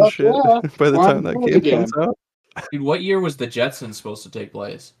food and Fuck shit yeah. by the Why time that not game again? comes out. dude, what year was the Jetsons supposed to take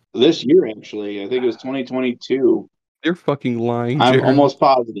place? This year, actually, I think it was 2022. You're fucking lying, I'm Jared. almost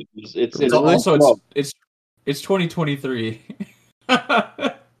positive. It's Really? Also, close. it's 2023.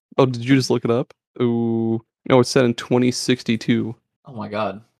 Oh, did you just look it up? Ooh, no, it's set in 2062. Oh my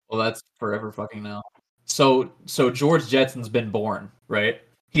god. Well, that's forever fucking now. So George Jetson's been born, right?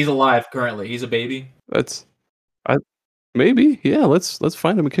 He's alive currently. He's a baby. Maybe, yeah. Let's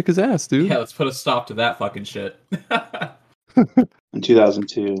find him and kick his ass, dude. Yeah, let's put a stop to that fucking shit. In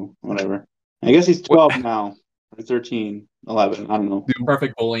 2002, whatever. I guess he's 12 now, or 13, 11. I don't know.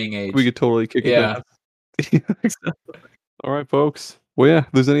 Perfect bullying age. We could totally kick Yeah. his ass. Exactly. All right, folks. Well, yeah.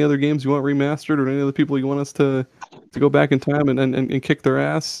 If there's any other games you want remastered, or any other people you want us to go back in time and kick their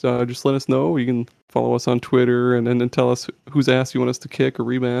ass, just let us know. You can follow us on Twitter and tell us whose ass you want us to kick or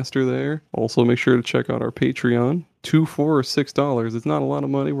remaster there. Also, make sure to check out our Patreon. $2, $4, or $6. It's not a lot of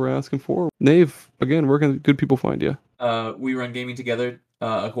money we're asking for. Nave, again, where can good people find you? We run Gaming Together,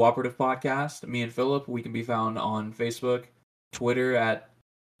 a cooperative podcast. Me and Philip, we can be found on Facebook, Twitter at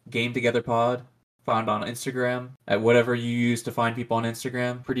Game Together Pod, found on Instagram at whatever you use to find people on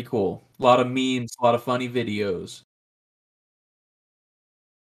Instagram. Pretty cool. A lot of memes, a lot of funny videos.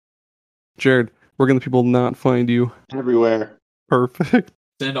 Jared, where can the people not find you? Everywhere. Perfect.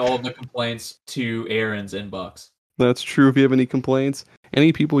 Send all of the complaints to Aaron's inbox. That's true. If you have any complaints,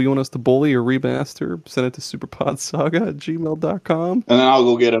 any people you want us to bully or remaster, send it to superpodsaga@gmail.com. And then I'll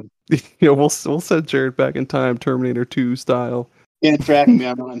go get him. We'll send Jared back in time, Terminator 2 style. Can't track me.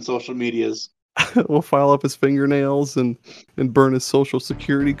 I'm on social medias. We'll file up his fingernails and burn his social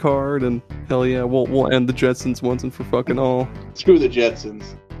security card, and hell yeah, we'll end the Jetsons once and for fucking all. Screw the Jetsons.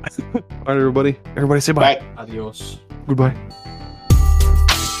 All right, everybody. Everybody say bye. Bye. Adios. Goodbye.